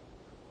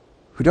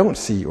don't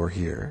see or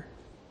hear,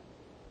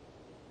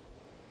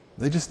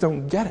 they just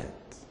don't get it.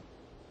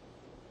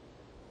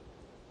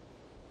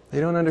 They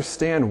don't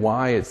understand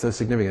why it's so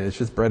significant. It's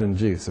just bread and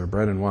juice or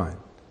bread and wine.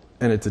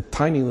 And it's a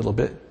tiny little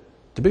bit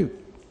to boot.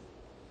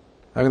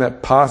 How can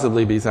that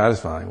possibly be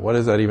satisfying? What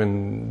does that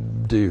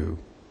even do?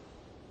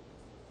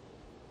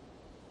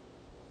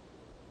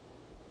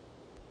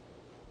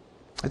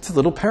 It's a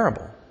little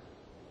parable.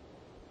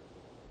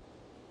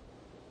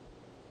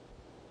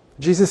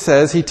 Jesus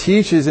says He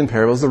teaches in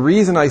parables. The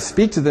reason I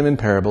speak to them in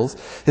parables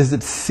is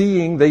that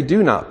seeing they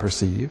do not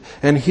perceive,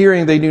 and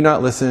hearing they do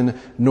not listen,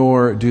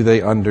 nor do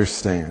they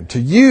understand.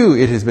 To you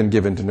it has been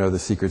given to know the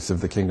secrets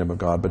of the kingdom of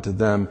God, but to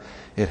them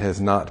it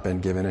has not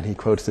been given. And he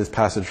quotes this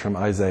passage from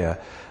Isaiah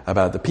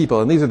about the people,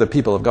 and these are the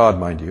people of God,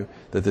 mind you,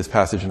 that this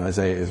passage in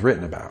Isaiah is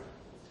written about.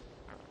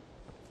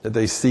 That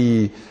they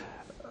see,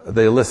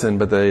 they listen,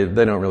 but they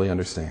don't really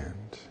understand.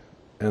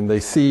 And they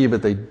see,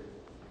 but they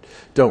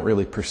don't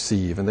really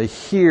perceive. And they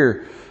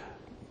hear,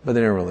 but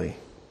they don't really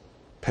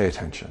pay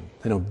attention.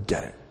 They don't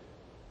get it.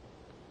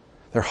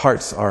 Their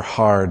hearts are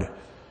hard.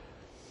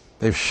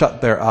 They've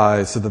shut their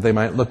eyes so that they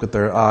might look with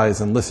their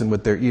eyes and listen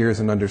with their ears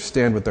and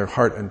understand with their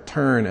heart and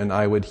turn, and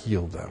I would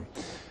heal them.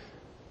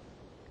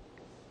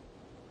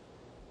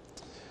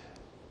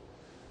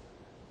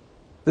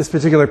 This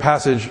particular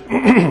passage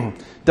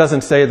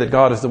doesn't say that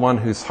God is the one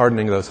who's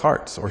hardening those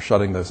hearts or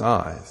shutting those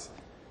eyes.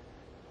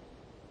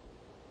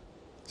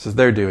 It says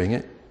they're doing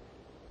it.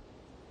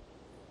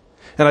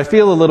 And I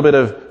feel a little bit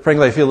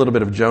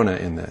of Jonah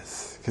in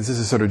this, because this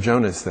is sort of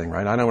Jonah's thing,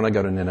 right? I don't want to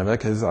go to Nineveh,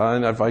 because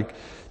if I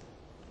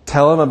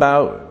tell them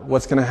about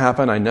what's going to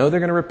happen, I know they're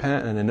going to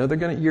repent, and I know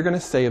you're going to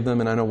save them,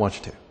 and I don't want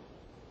you to.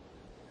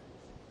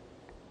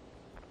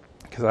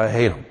 Because I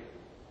hate them.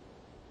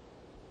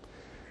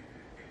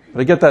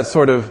 But I get that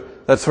sort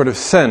of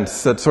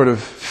sense, that sort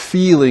of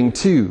feeling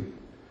too.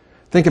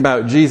 Think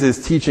about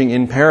Jesus teaching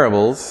in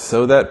parables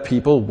so that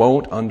people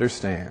won't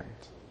understand.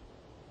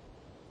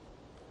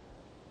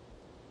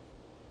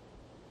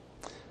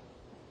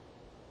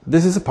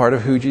 This is a part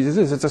of who Jesus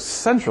is.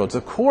 It's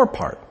a core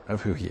part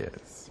of who he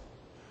is.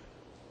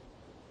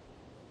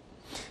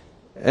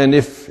 And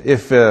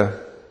if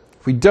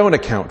we don't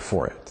account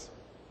for it,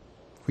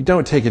 if we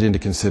don't take it into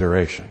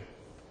consideration,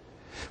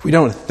 if we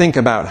don't think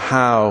about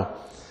how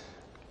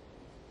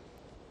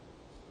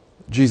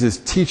Jesus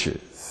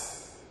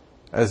teaches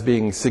as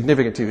being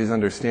significant to his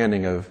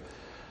understanding of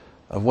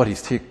what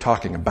he's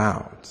talking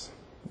about,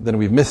 then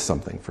we've missed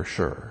something for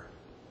sure.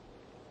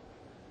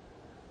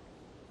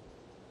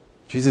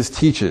 Jesus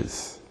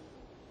teaches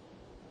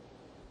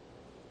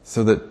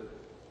so that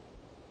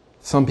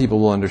some people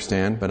will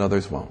understand, but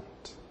others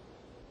won't.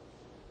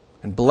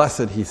 And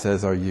blessed, he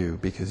says, are you,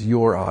 because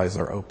your eyes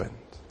are opened,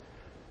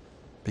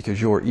 because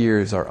your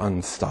ears are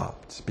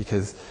unstopped,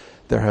 because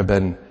there have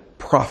been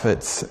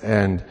prophets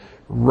and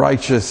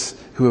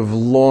righteous who have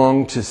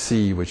longed to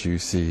see what you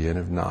see and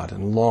have not,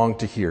 and longed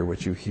to hear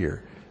what you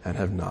hear and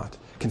have not.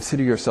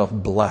 Consider yourself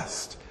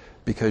blessed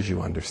because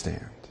you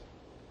understand.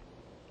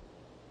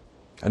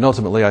 And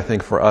ultimately, I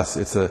think for us,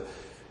 it's a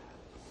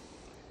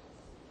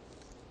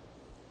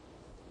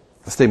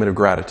statement of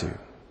gratitude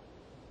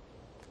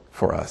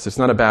for us. It's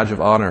not a badge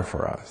of honor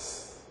for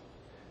us.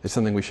 It's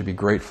something we should be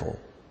grateful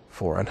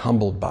for and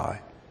humbled by,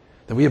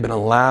 that we have been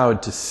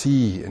allowed to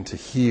see and to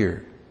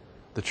hear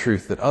the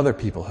truth that other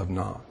people have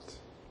not.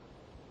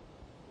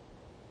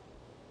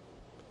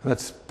 And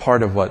that's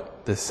part of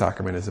what this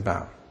sacrament is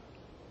about.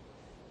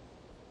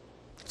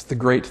 It's the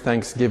great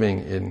thanksgiving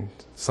in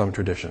some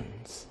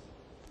traditions,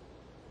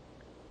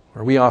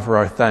 where we offer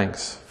our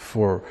thanks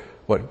for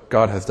what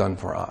God has done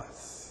for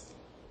us.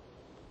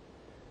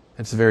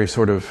 It's a very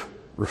sort of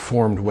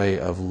reformed way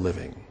of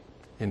living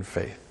in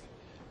faith,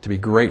 to be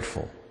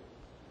grateful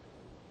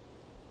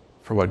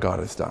for what God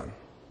has done.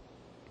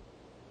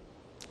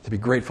 To be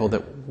grateful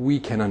that we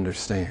can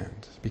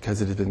understand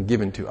because it has been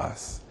given to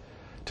us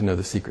to know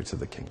the secrets of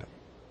the kingdom.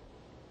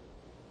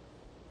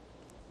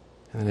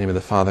 In the name of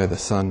the Father, the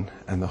Son,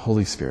 and the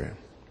Holy Spirit.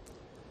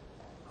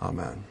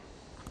 Amen.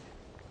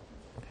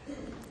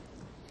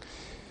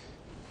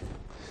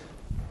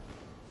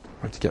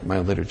 I want to get my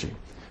liturgy.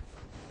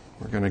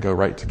 We're going to go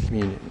right to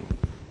communion,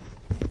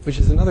 which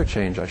is another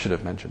change I should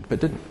have mentioned, but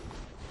didn't.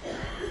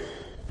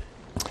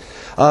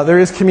 There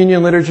is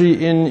communion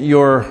liturgy in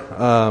your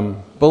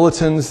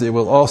bulletins. It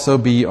will also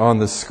be on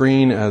the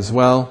screen as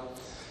well.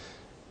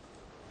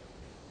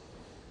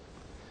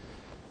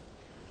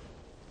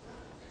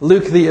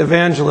 Luke the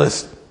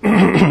evangelist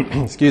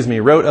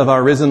wrote of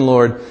our risen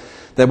Lord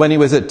that when he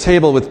was at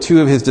table with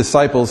two of his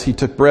disciples, he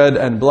took bread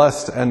and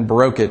blessed and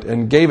broke it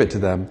and gave it to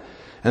them,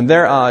 and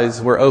their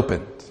eyes were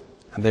opened,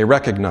 and they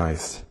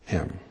recognized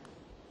him.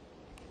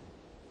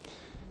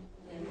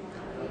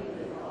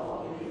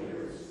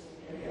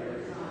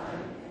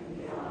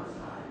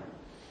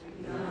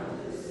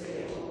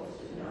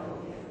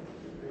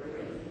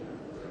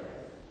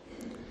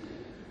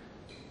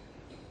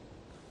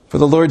 For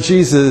the Lord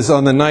Jesus,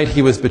 on the night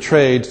he was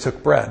betrayed,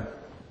 took bread.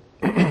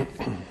 And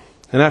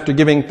after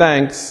giving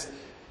thanks,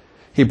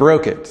 he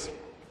broke it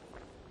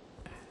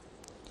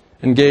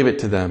and gave it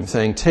to them,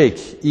 saying,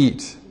 "Take,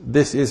 eat,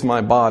 this is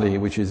my body,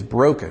 which is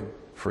broken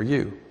for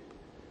you.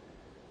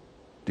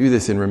 Do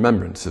this in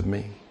remembrance of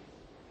me."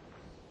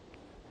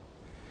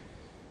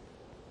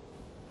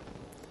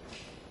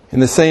 In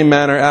the same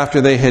manner,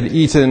 after they had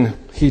eaten,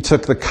 he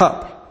took the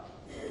cup,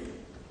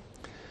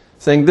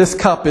 saying, "This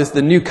cup is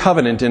the new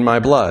covenant in my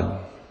blood.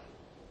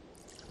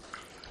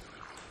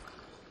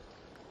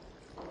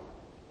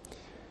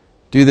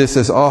 Do this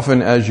as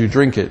often as you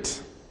drink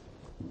it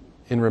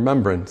in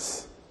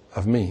remembrance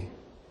of me."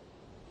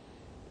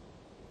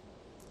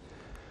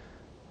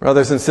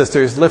 Brothers and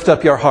sisters, lift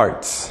up your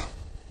hearts.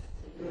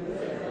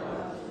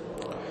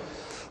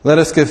 Let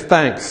us give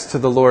thanks to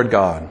the Lord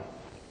God.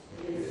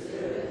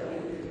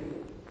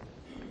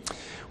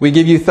 We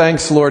give you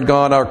thanks, Lord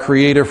God, our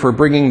Creator, for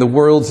bringing the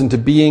worlds into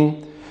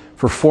being,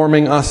 for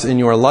forming us in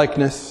your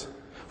likeness,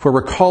 for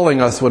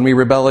recalling us when we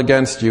rebel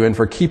against you, and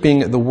for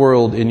keeping the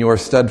world in your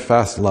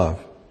steadfast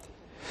love.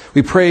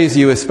 We praise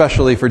you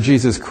especially for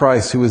Jesus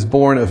Christ, who was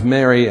born of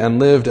Mary and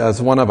lived as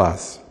one of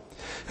us,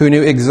 who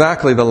knew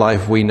exactly the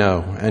life we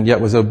know, and yet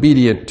was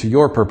obedient to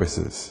your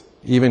purposes,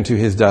 even to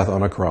his death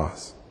on a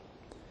cross.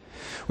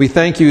 We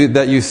thank you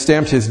that you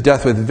stamped his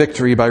death with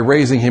victory by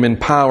raising him in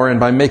power and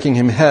by making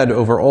him head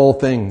over all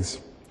things.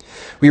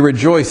 We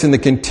rejoice in the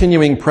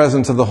continuing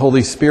presence of the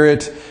Holy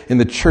Spirit in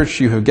the church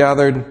you have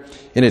gathered,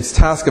 in its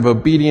task of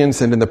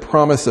obedience and in the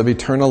promise of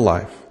eternal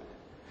life.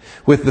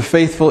 With the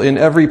faithful in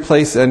every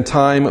place and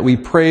time, we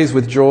praise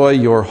with joy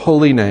your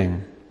holy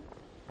name.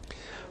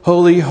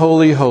 Holy,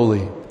 holy,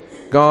 holy,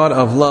 God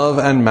of love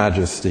and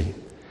majesty,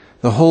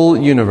 the whole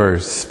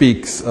universe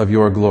speaks of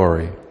your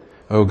glory,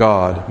 O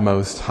God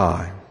most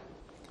high.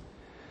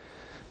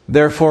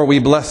 Therefore we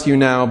bless you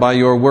now by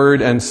your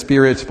word and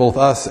spirit, both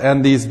us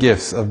and these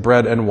gifts of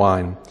bread and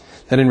wine,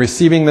 that in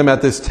receiving them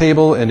at this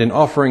table and in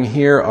offering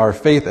here our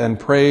faith and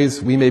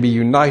praise, we may be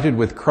united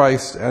with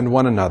Christ and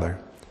one another,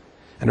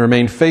 and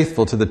remain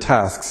faithful to the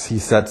tasks he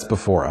sets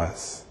before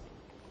us.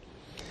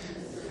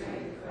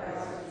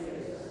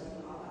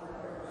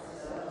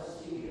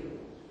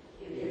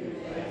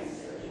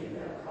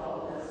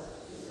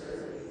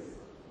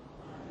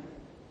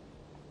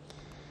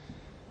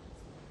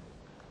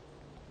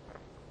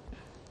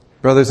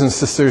 Brothers and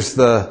sisters,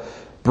 the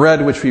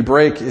bread which we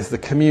break is the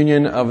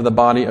communion of the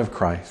body of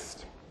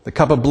Christ. The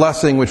cup of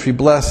blessing which we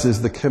bless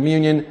is the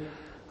communion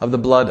of the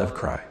blood of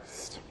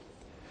Christ.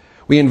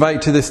 We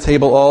invite to this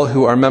table all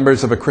who are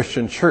members of a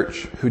Christian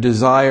church, who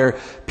desire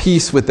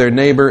peace with their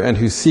neighbor and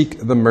who seek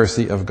the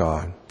mercy of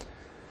God.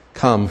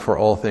 Come, for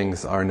all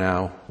things are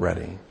now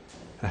ready.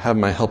 I have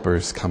my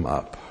helpers come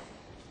up.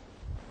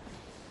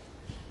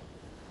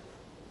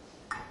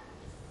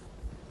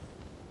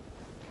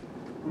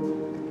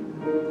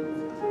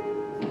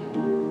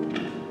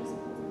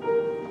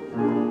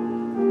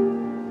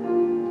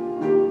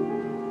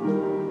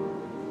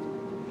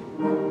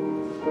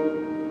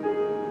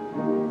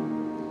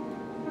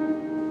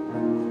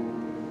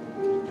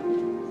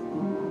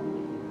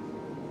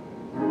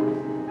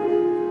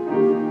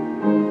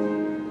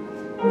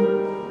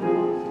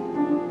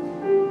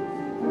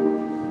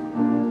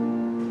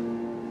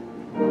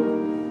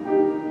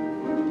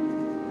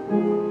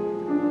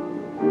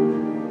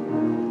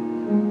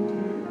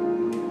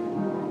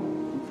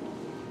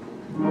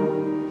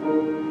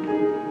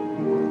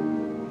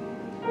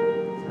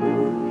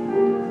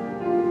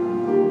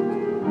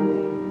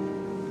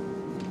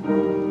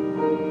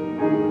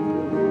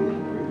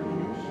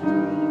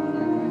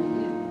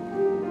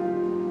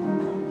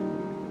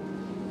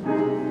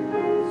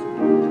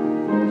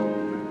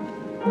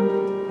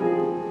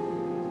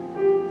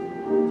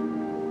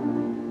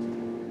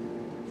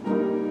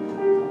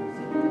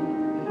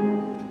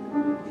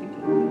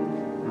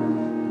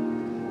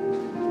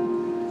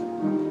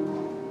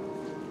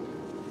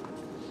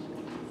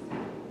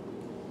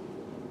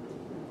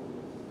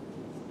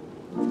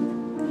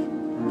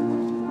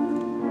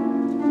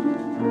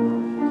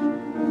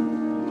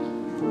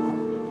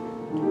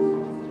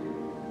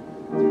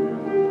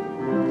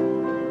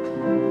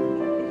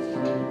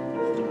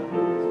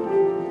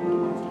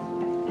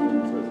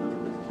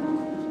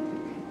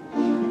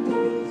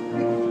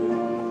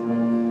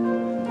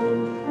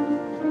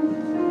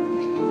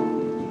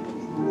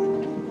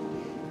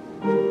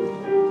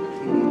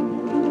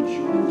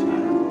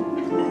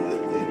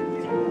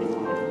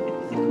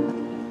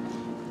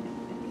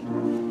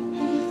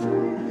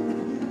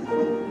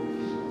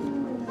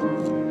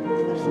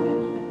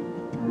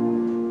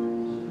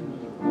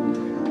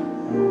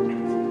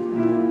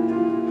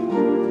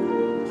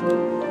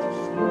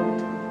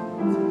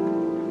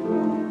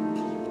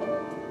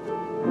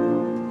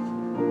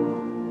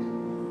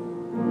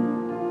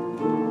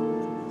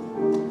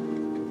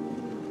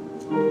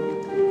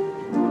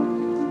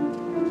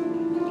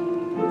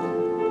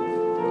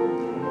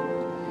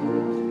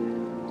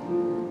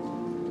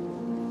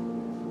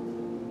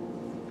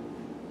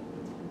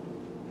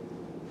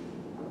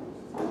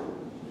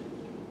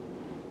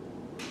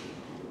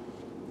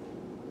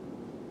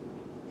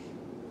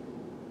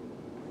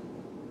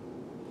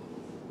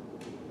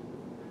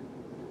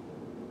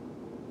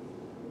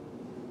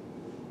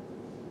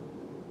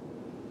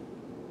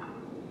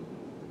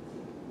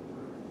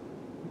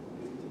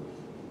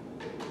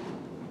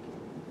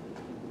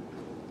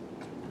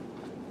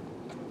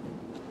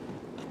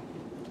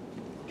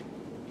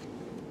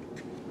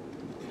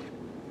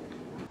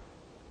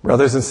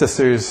 Brothers and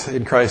sisters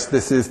in Christ,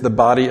 this is the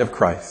body of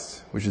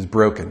Christ, which is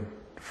broken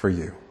for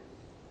you.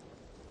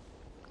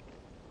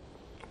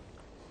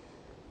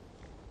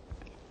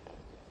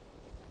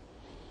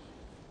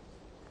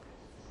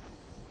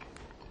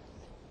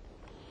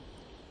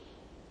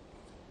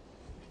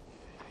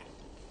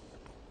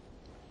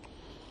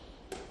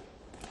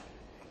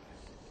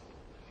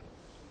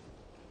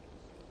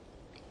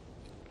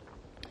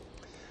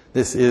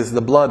 This is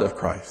the blood of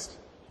Christ,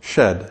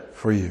 shed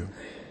for you.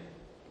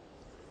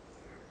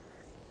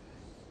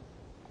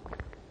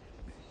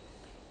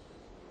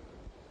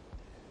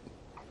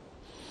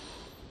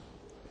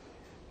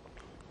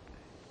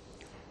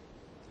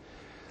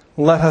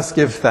 Let us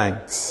give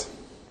thanks.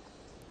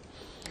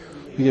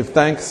 We give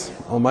thanks,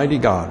 Almighty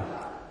God.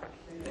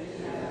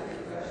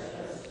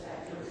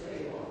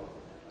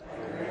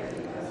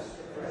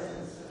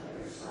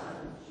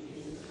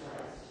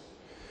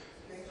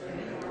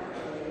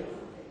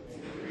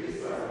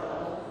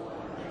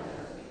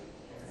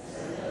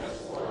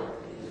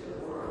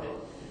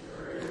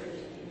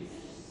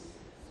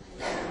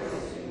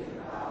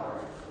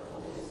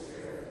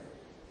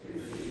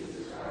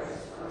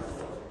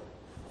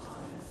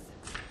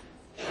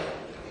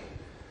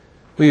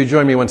 Will you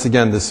join me once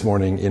again this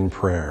morning in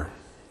prayer?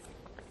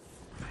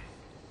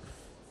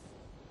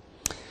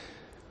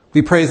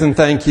 We praise and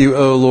thank you,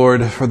 O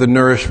Lord, for the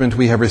nourishment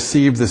we have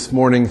received this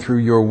morning through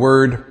your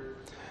word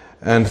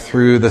and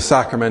through the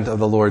sacrament of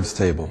the Lord's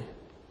table.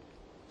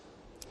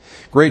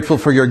 Grateful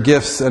for your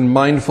gifts and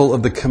mindful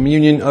of the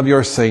communion of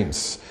your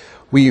saints,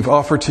 we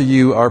offer to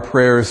you our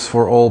prayers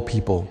for all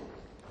people.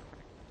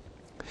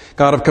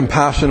 God of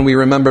compassion, we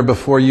remember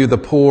before you the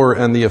poor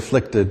and the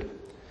afflicted,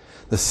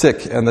 the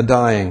sick and the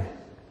dying,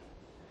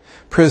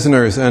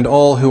 prisoners and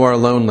all who are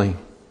lonely,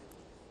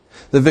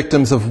 the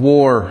victims of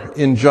war,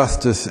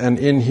 injustice, and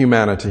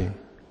inhumanity,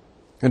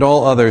 and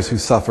all others who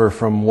suffer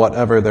from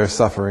whatever their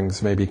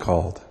sufferings may be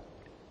called.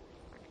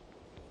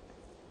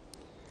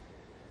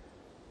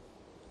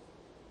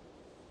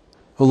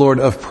 O Lord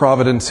of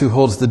providence, who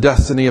holds the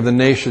destiny of the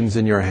nations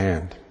in your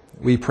hand,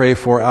 we pray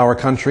for our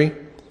country.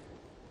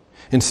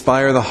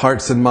 Inspire the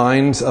hearts and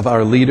minds of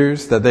our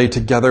leaders that they,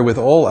 together with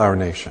all our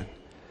nation,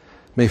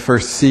 may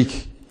first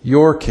seek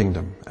your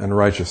kingdom and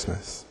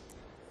righteousness,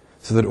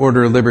 so that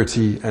order,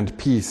 liberty, and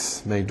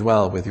peace may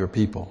dwell with your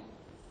people.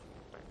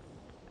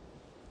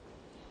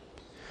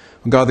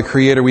 God the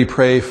Creator, we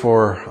pray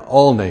for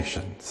all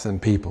nations and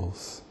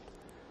peoples.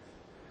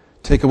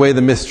 Take away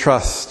the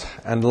mistrust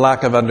and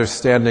lack of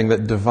understanding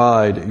that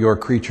divide your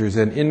creatures,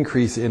 and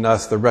increase in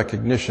us the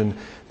recognition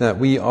that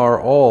we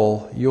are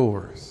all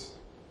yours.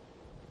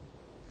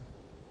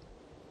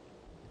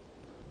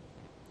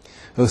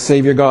 O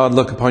Savior God,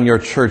 look upon your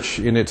church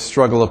in its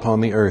struggle upon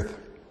the earth.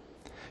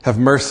 Have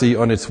mercy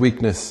on its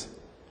weakness.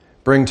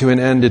 Bring to an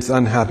end its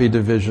unhappy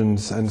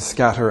divisions and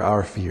scatter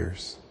our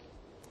fears.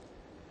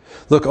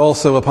 Look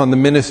also upon the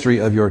ministry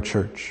of your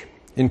church.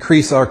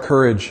 Increase our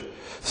courage,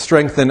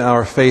 strengthen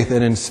our faith,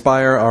 and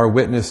inspire our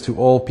witness to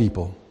all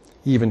people,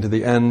 even to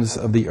the ends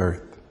of the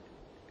earth.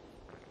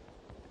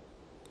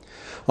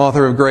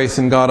 Author of grace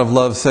and God of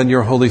love, send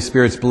your Holy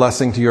Spirit's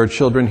blessing to your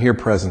children here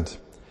present.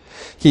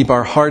 Keep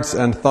our hearts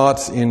and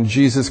thoughts in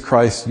Jesus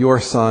Christ, your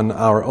Son,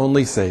 our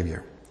only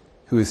Savior,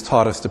 who has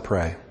taught us to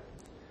pray.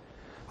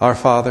 Our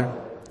Father,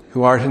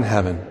 who art in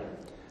heaven,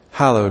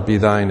 hallowed be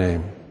thy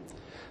name.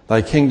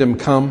 Thy kingdom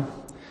come,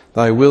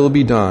 thy will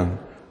be done,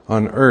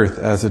 on earth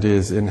as it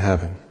is in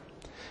heaven.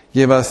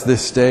 Give us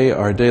this day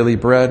our daily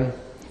bread,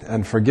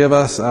 and forgive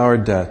us our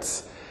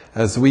debts,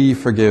 as we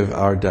forgive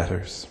our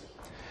debtors.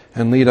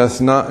 And lead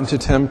us not into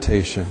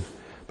temptation,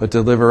 but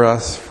deliver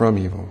us from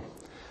evil.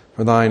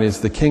 For thine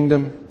is the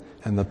kingdom,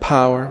 and the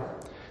power,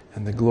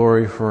 and the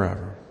glory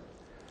forever.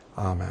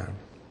 Amen.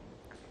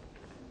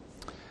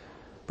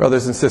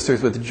 Brothers and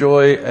sisters, with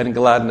joy and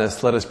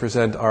gladness, let us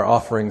present our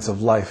offerings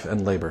of life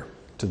and labor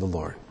to the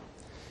Lord.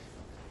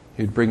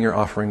 You'd bring your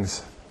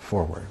offerings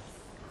forward.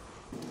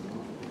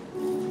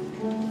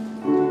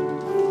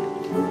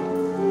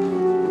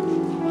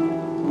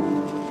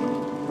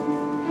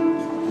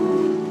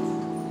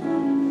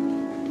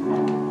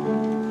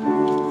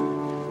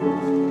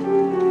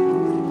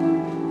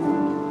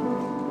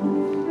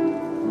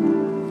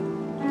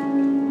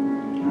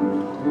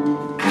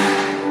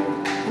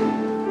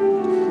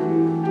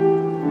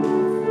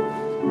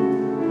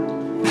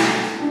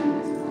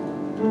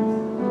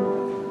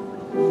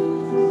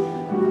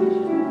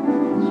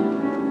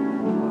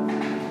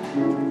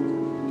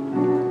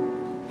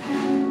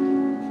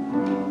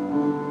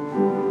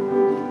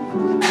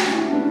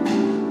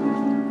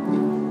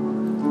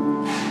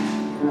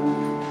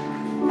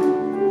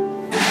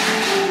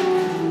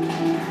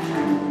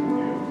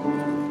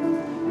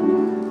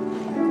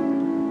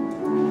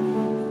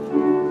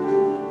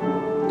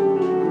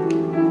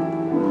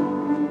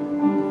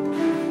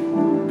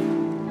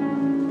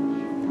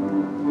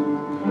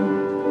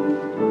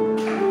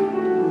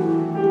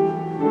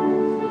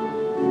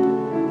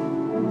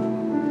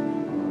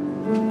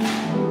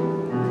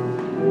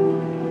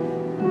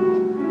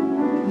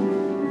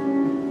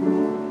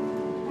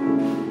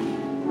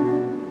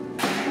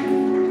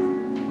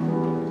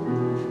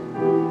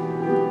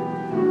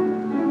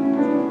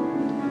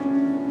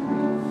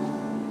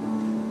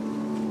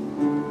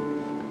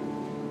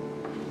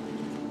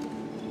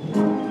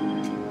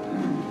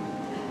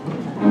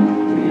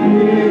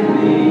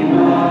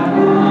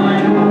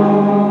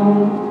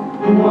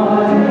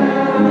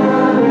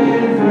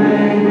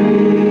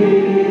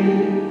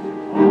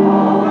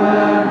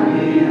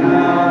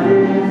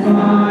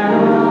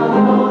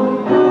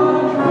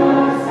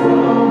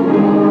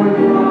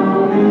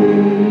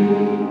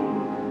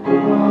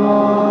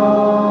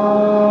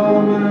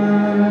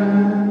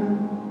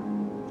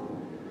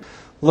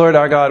 Lord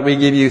our God, we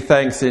give you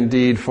thanks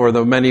indeed for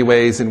the many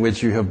ways in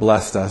which you have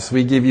blessed us.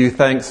 We give you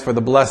thanks for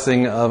the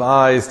blessing of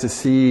eyes to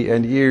see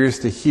and ears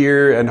to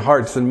hear and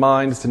hearts and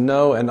minds to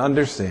know and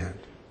understand.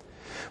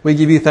 We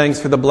give you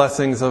thanks for the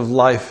blessings of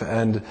life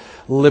and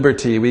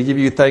liberty. We give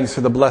you thanks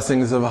for the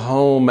blessings of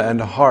home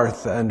and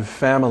hearth and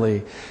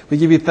family. We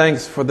give you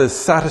thanks for the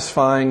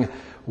satisfying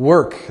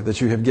work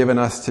that you have given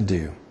us to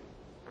do.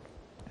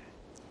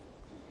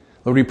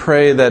 Lord, we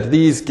pray that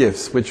these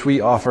gifts which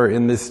we offer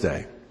in this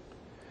day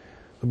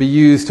will be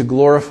used to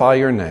glorify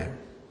your name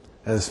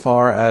as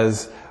far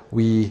as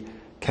we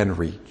can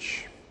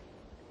reach.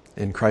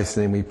 In Christ's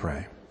name we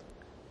pray.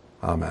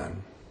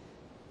 Amen.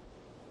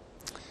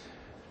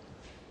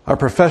 Our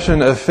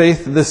profession of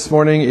faith this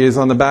morning is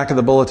on the back of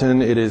the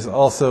bulletin. It is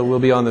also will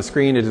be on the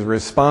screen. It is a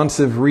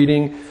responsive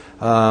reading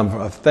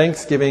of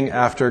Thanksgiving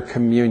after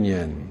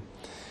communion.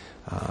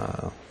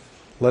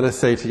 Let us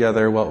say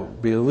together what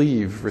we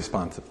believe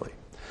responsively.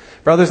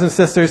 Brothers and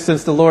sisters,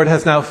 since the Lord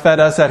has now fed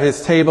us at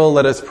his table,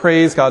 let us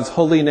praise God's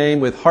holy name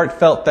with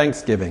heartfelt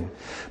thanksgiving.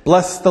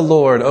 Bless the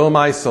Lord, O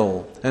my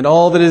soul, and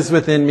all that is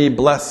within me,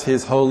 bless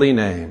his holy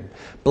name.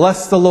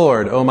 Bless the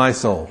Lord, O my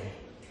soul.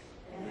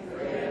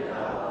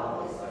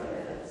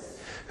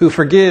 Who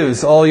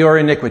forgives all your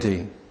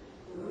iniquity,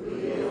 who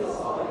heals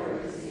all your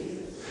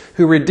diseases,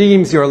 who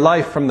redeems your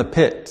life from the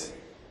pit,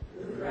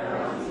 who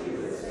crowns you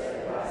with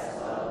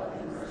steadfast love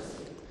and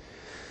mercy.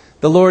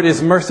 The Lord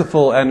is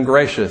merciful and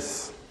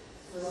gracious.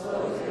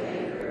 Slow to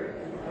anger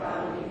and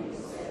abounding in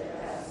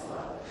steadfast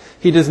love.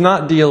 He does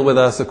not deal with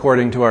us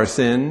according to our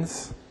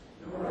sins,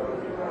 Nor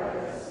regard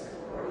us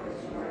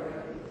according to our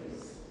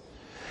iniquities.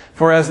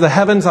 for as the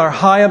heavens are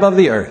high above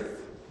the earth,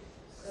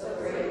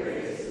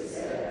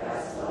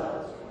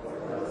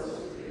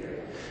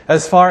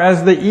 as far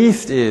as the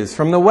east is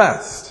from the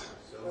west,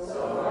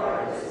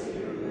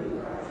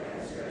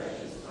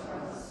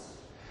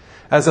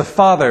 as a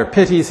father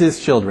pities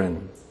his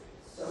children,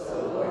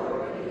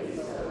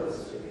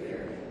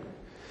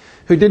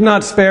 who did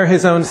not spare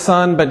his own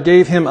son, but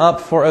gave him up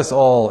for us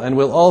all, and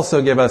will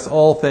also give us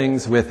all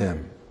things with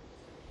him.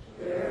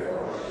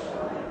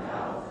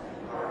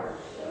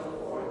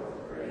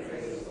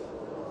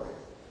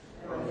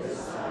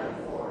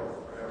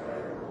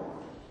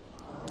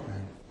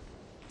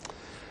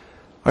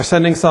 Our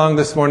sending song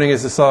this morning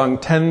is the song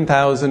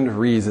 10,000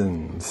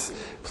 Reasons.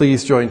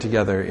 Please join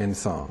together in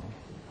song.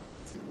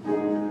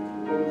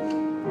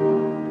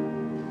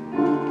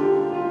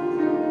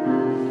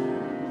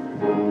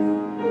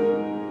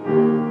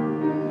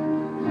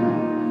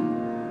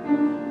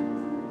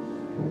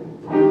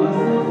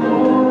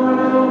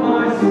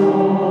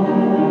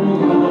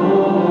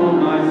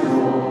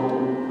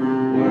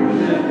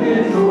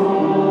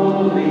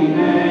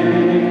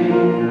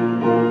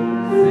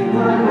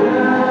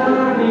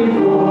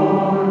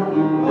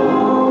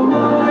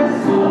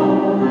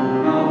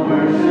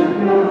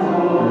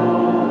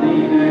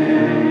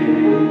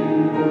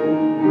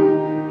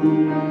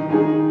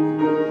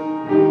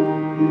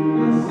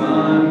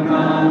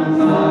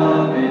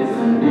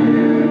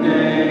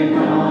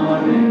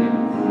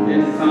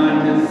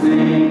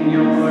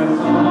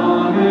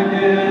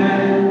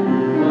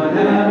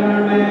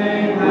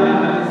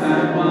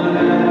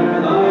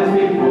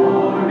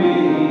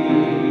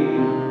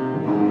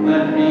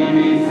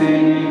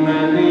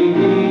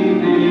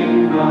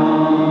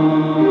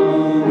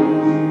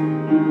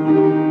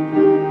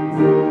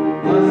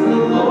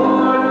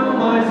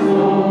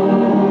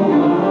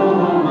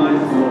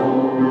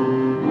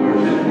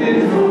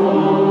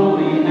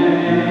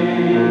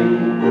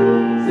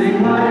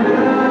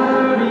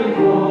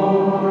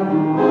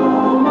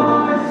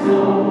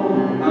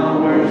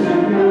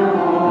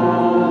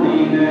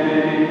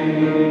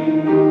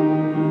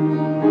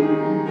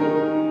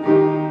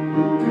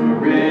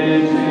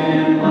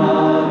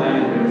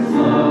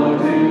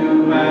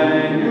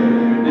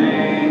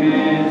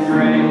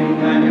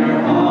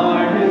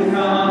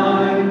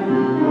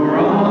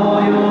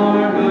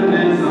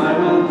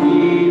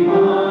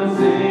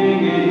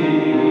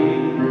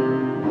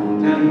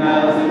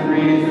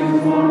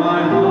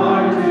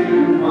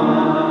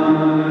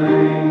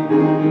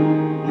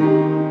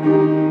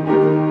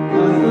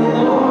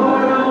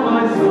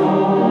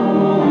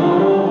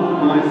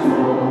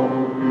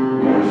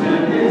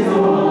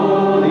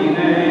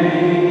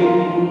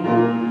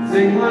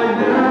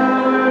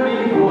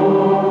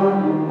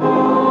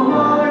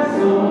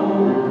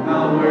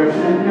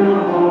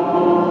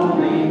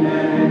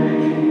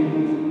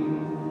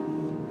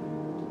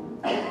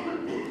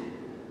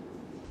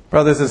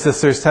 Brothers and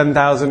sisters,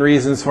 10,000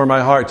 reasons for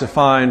my heart to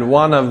find.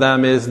 One of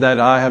them is that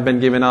I have been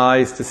given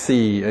eyes to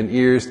see and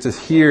ears to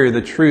hear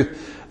the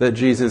truth that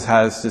Jesus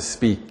has to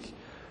speak,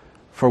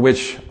 for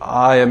which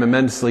I am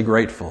immensely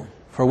grateful,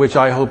 for which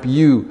I hope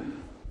you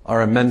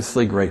are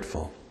immensely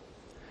grateful.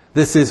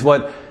 This is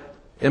what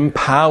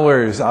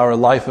empowers our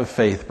life of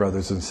faith,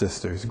 brothers and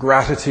sisters.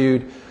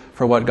 Gratitude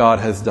for what God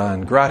has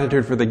done.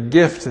 Gratitude for the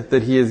gift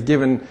that he has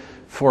given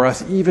for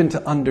us even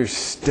to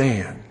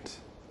understand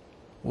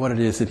what it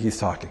is that he's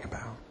talking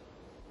about.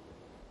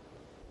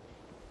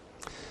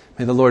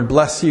 May the Lord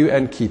bless you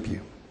and keep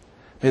you.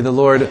 May the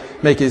Lord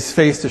make his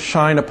face to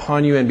shine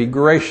upon you and be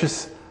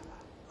gracious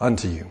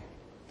unto you.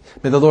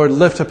 May the Lord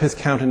lift up his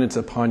countenance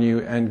upon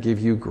you and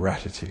give you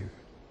gratitude.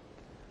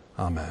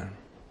 Amen.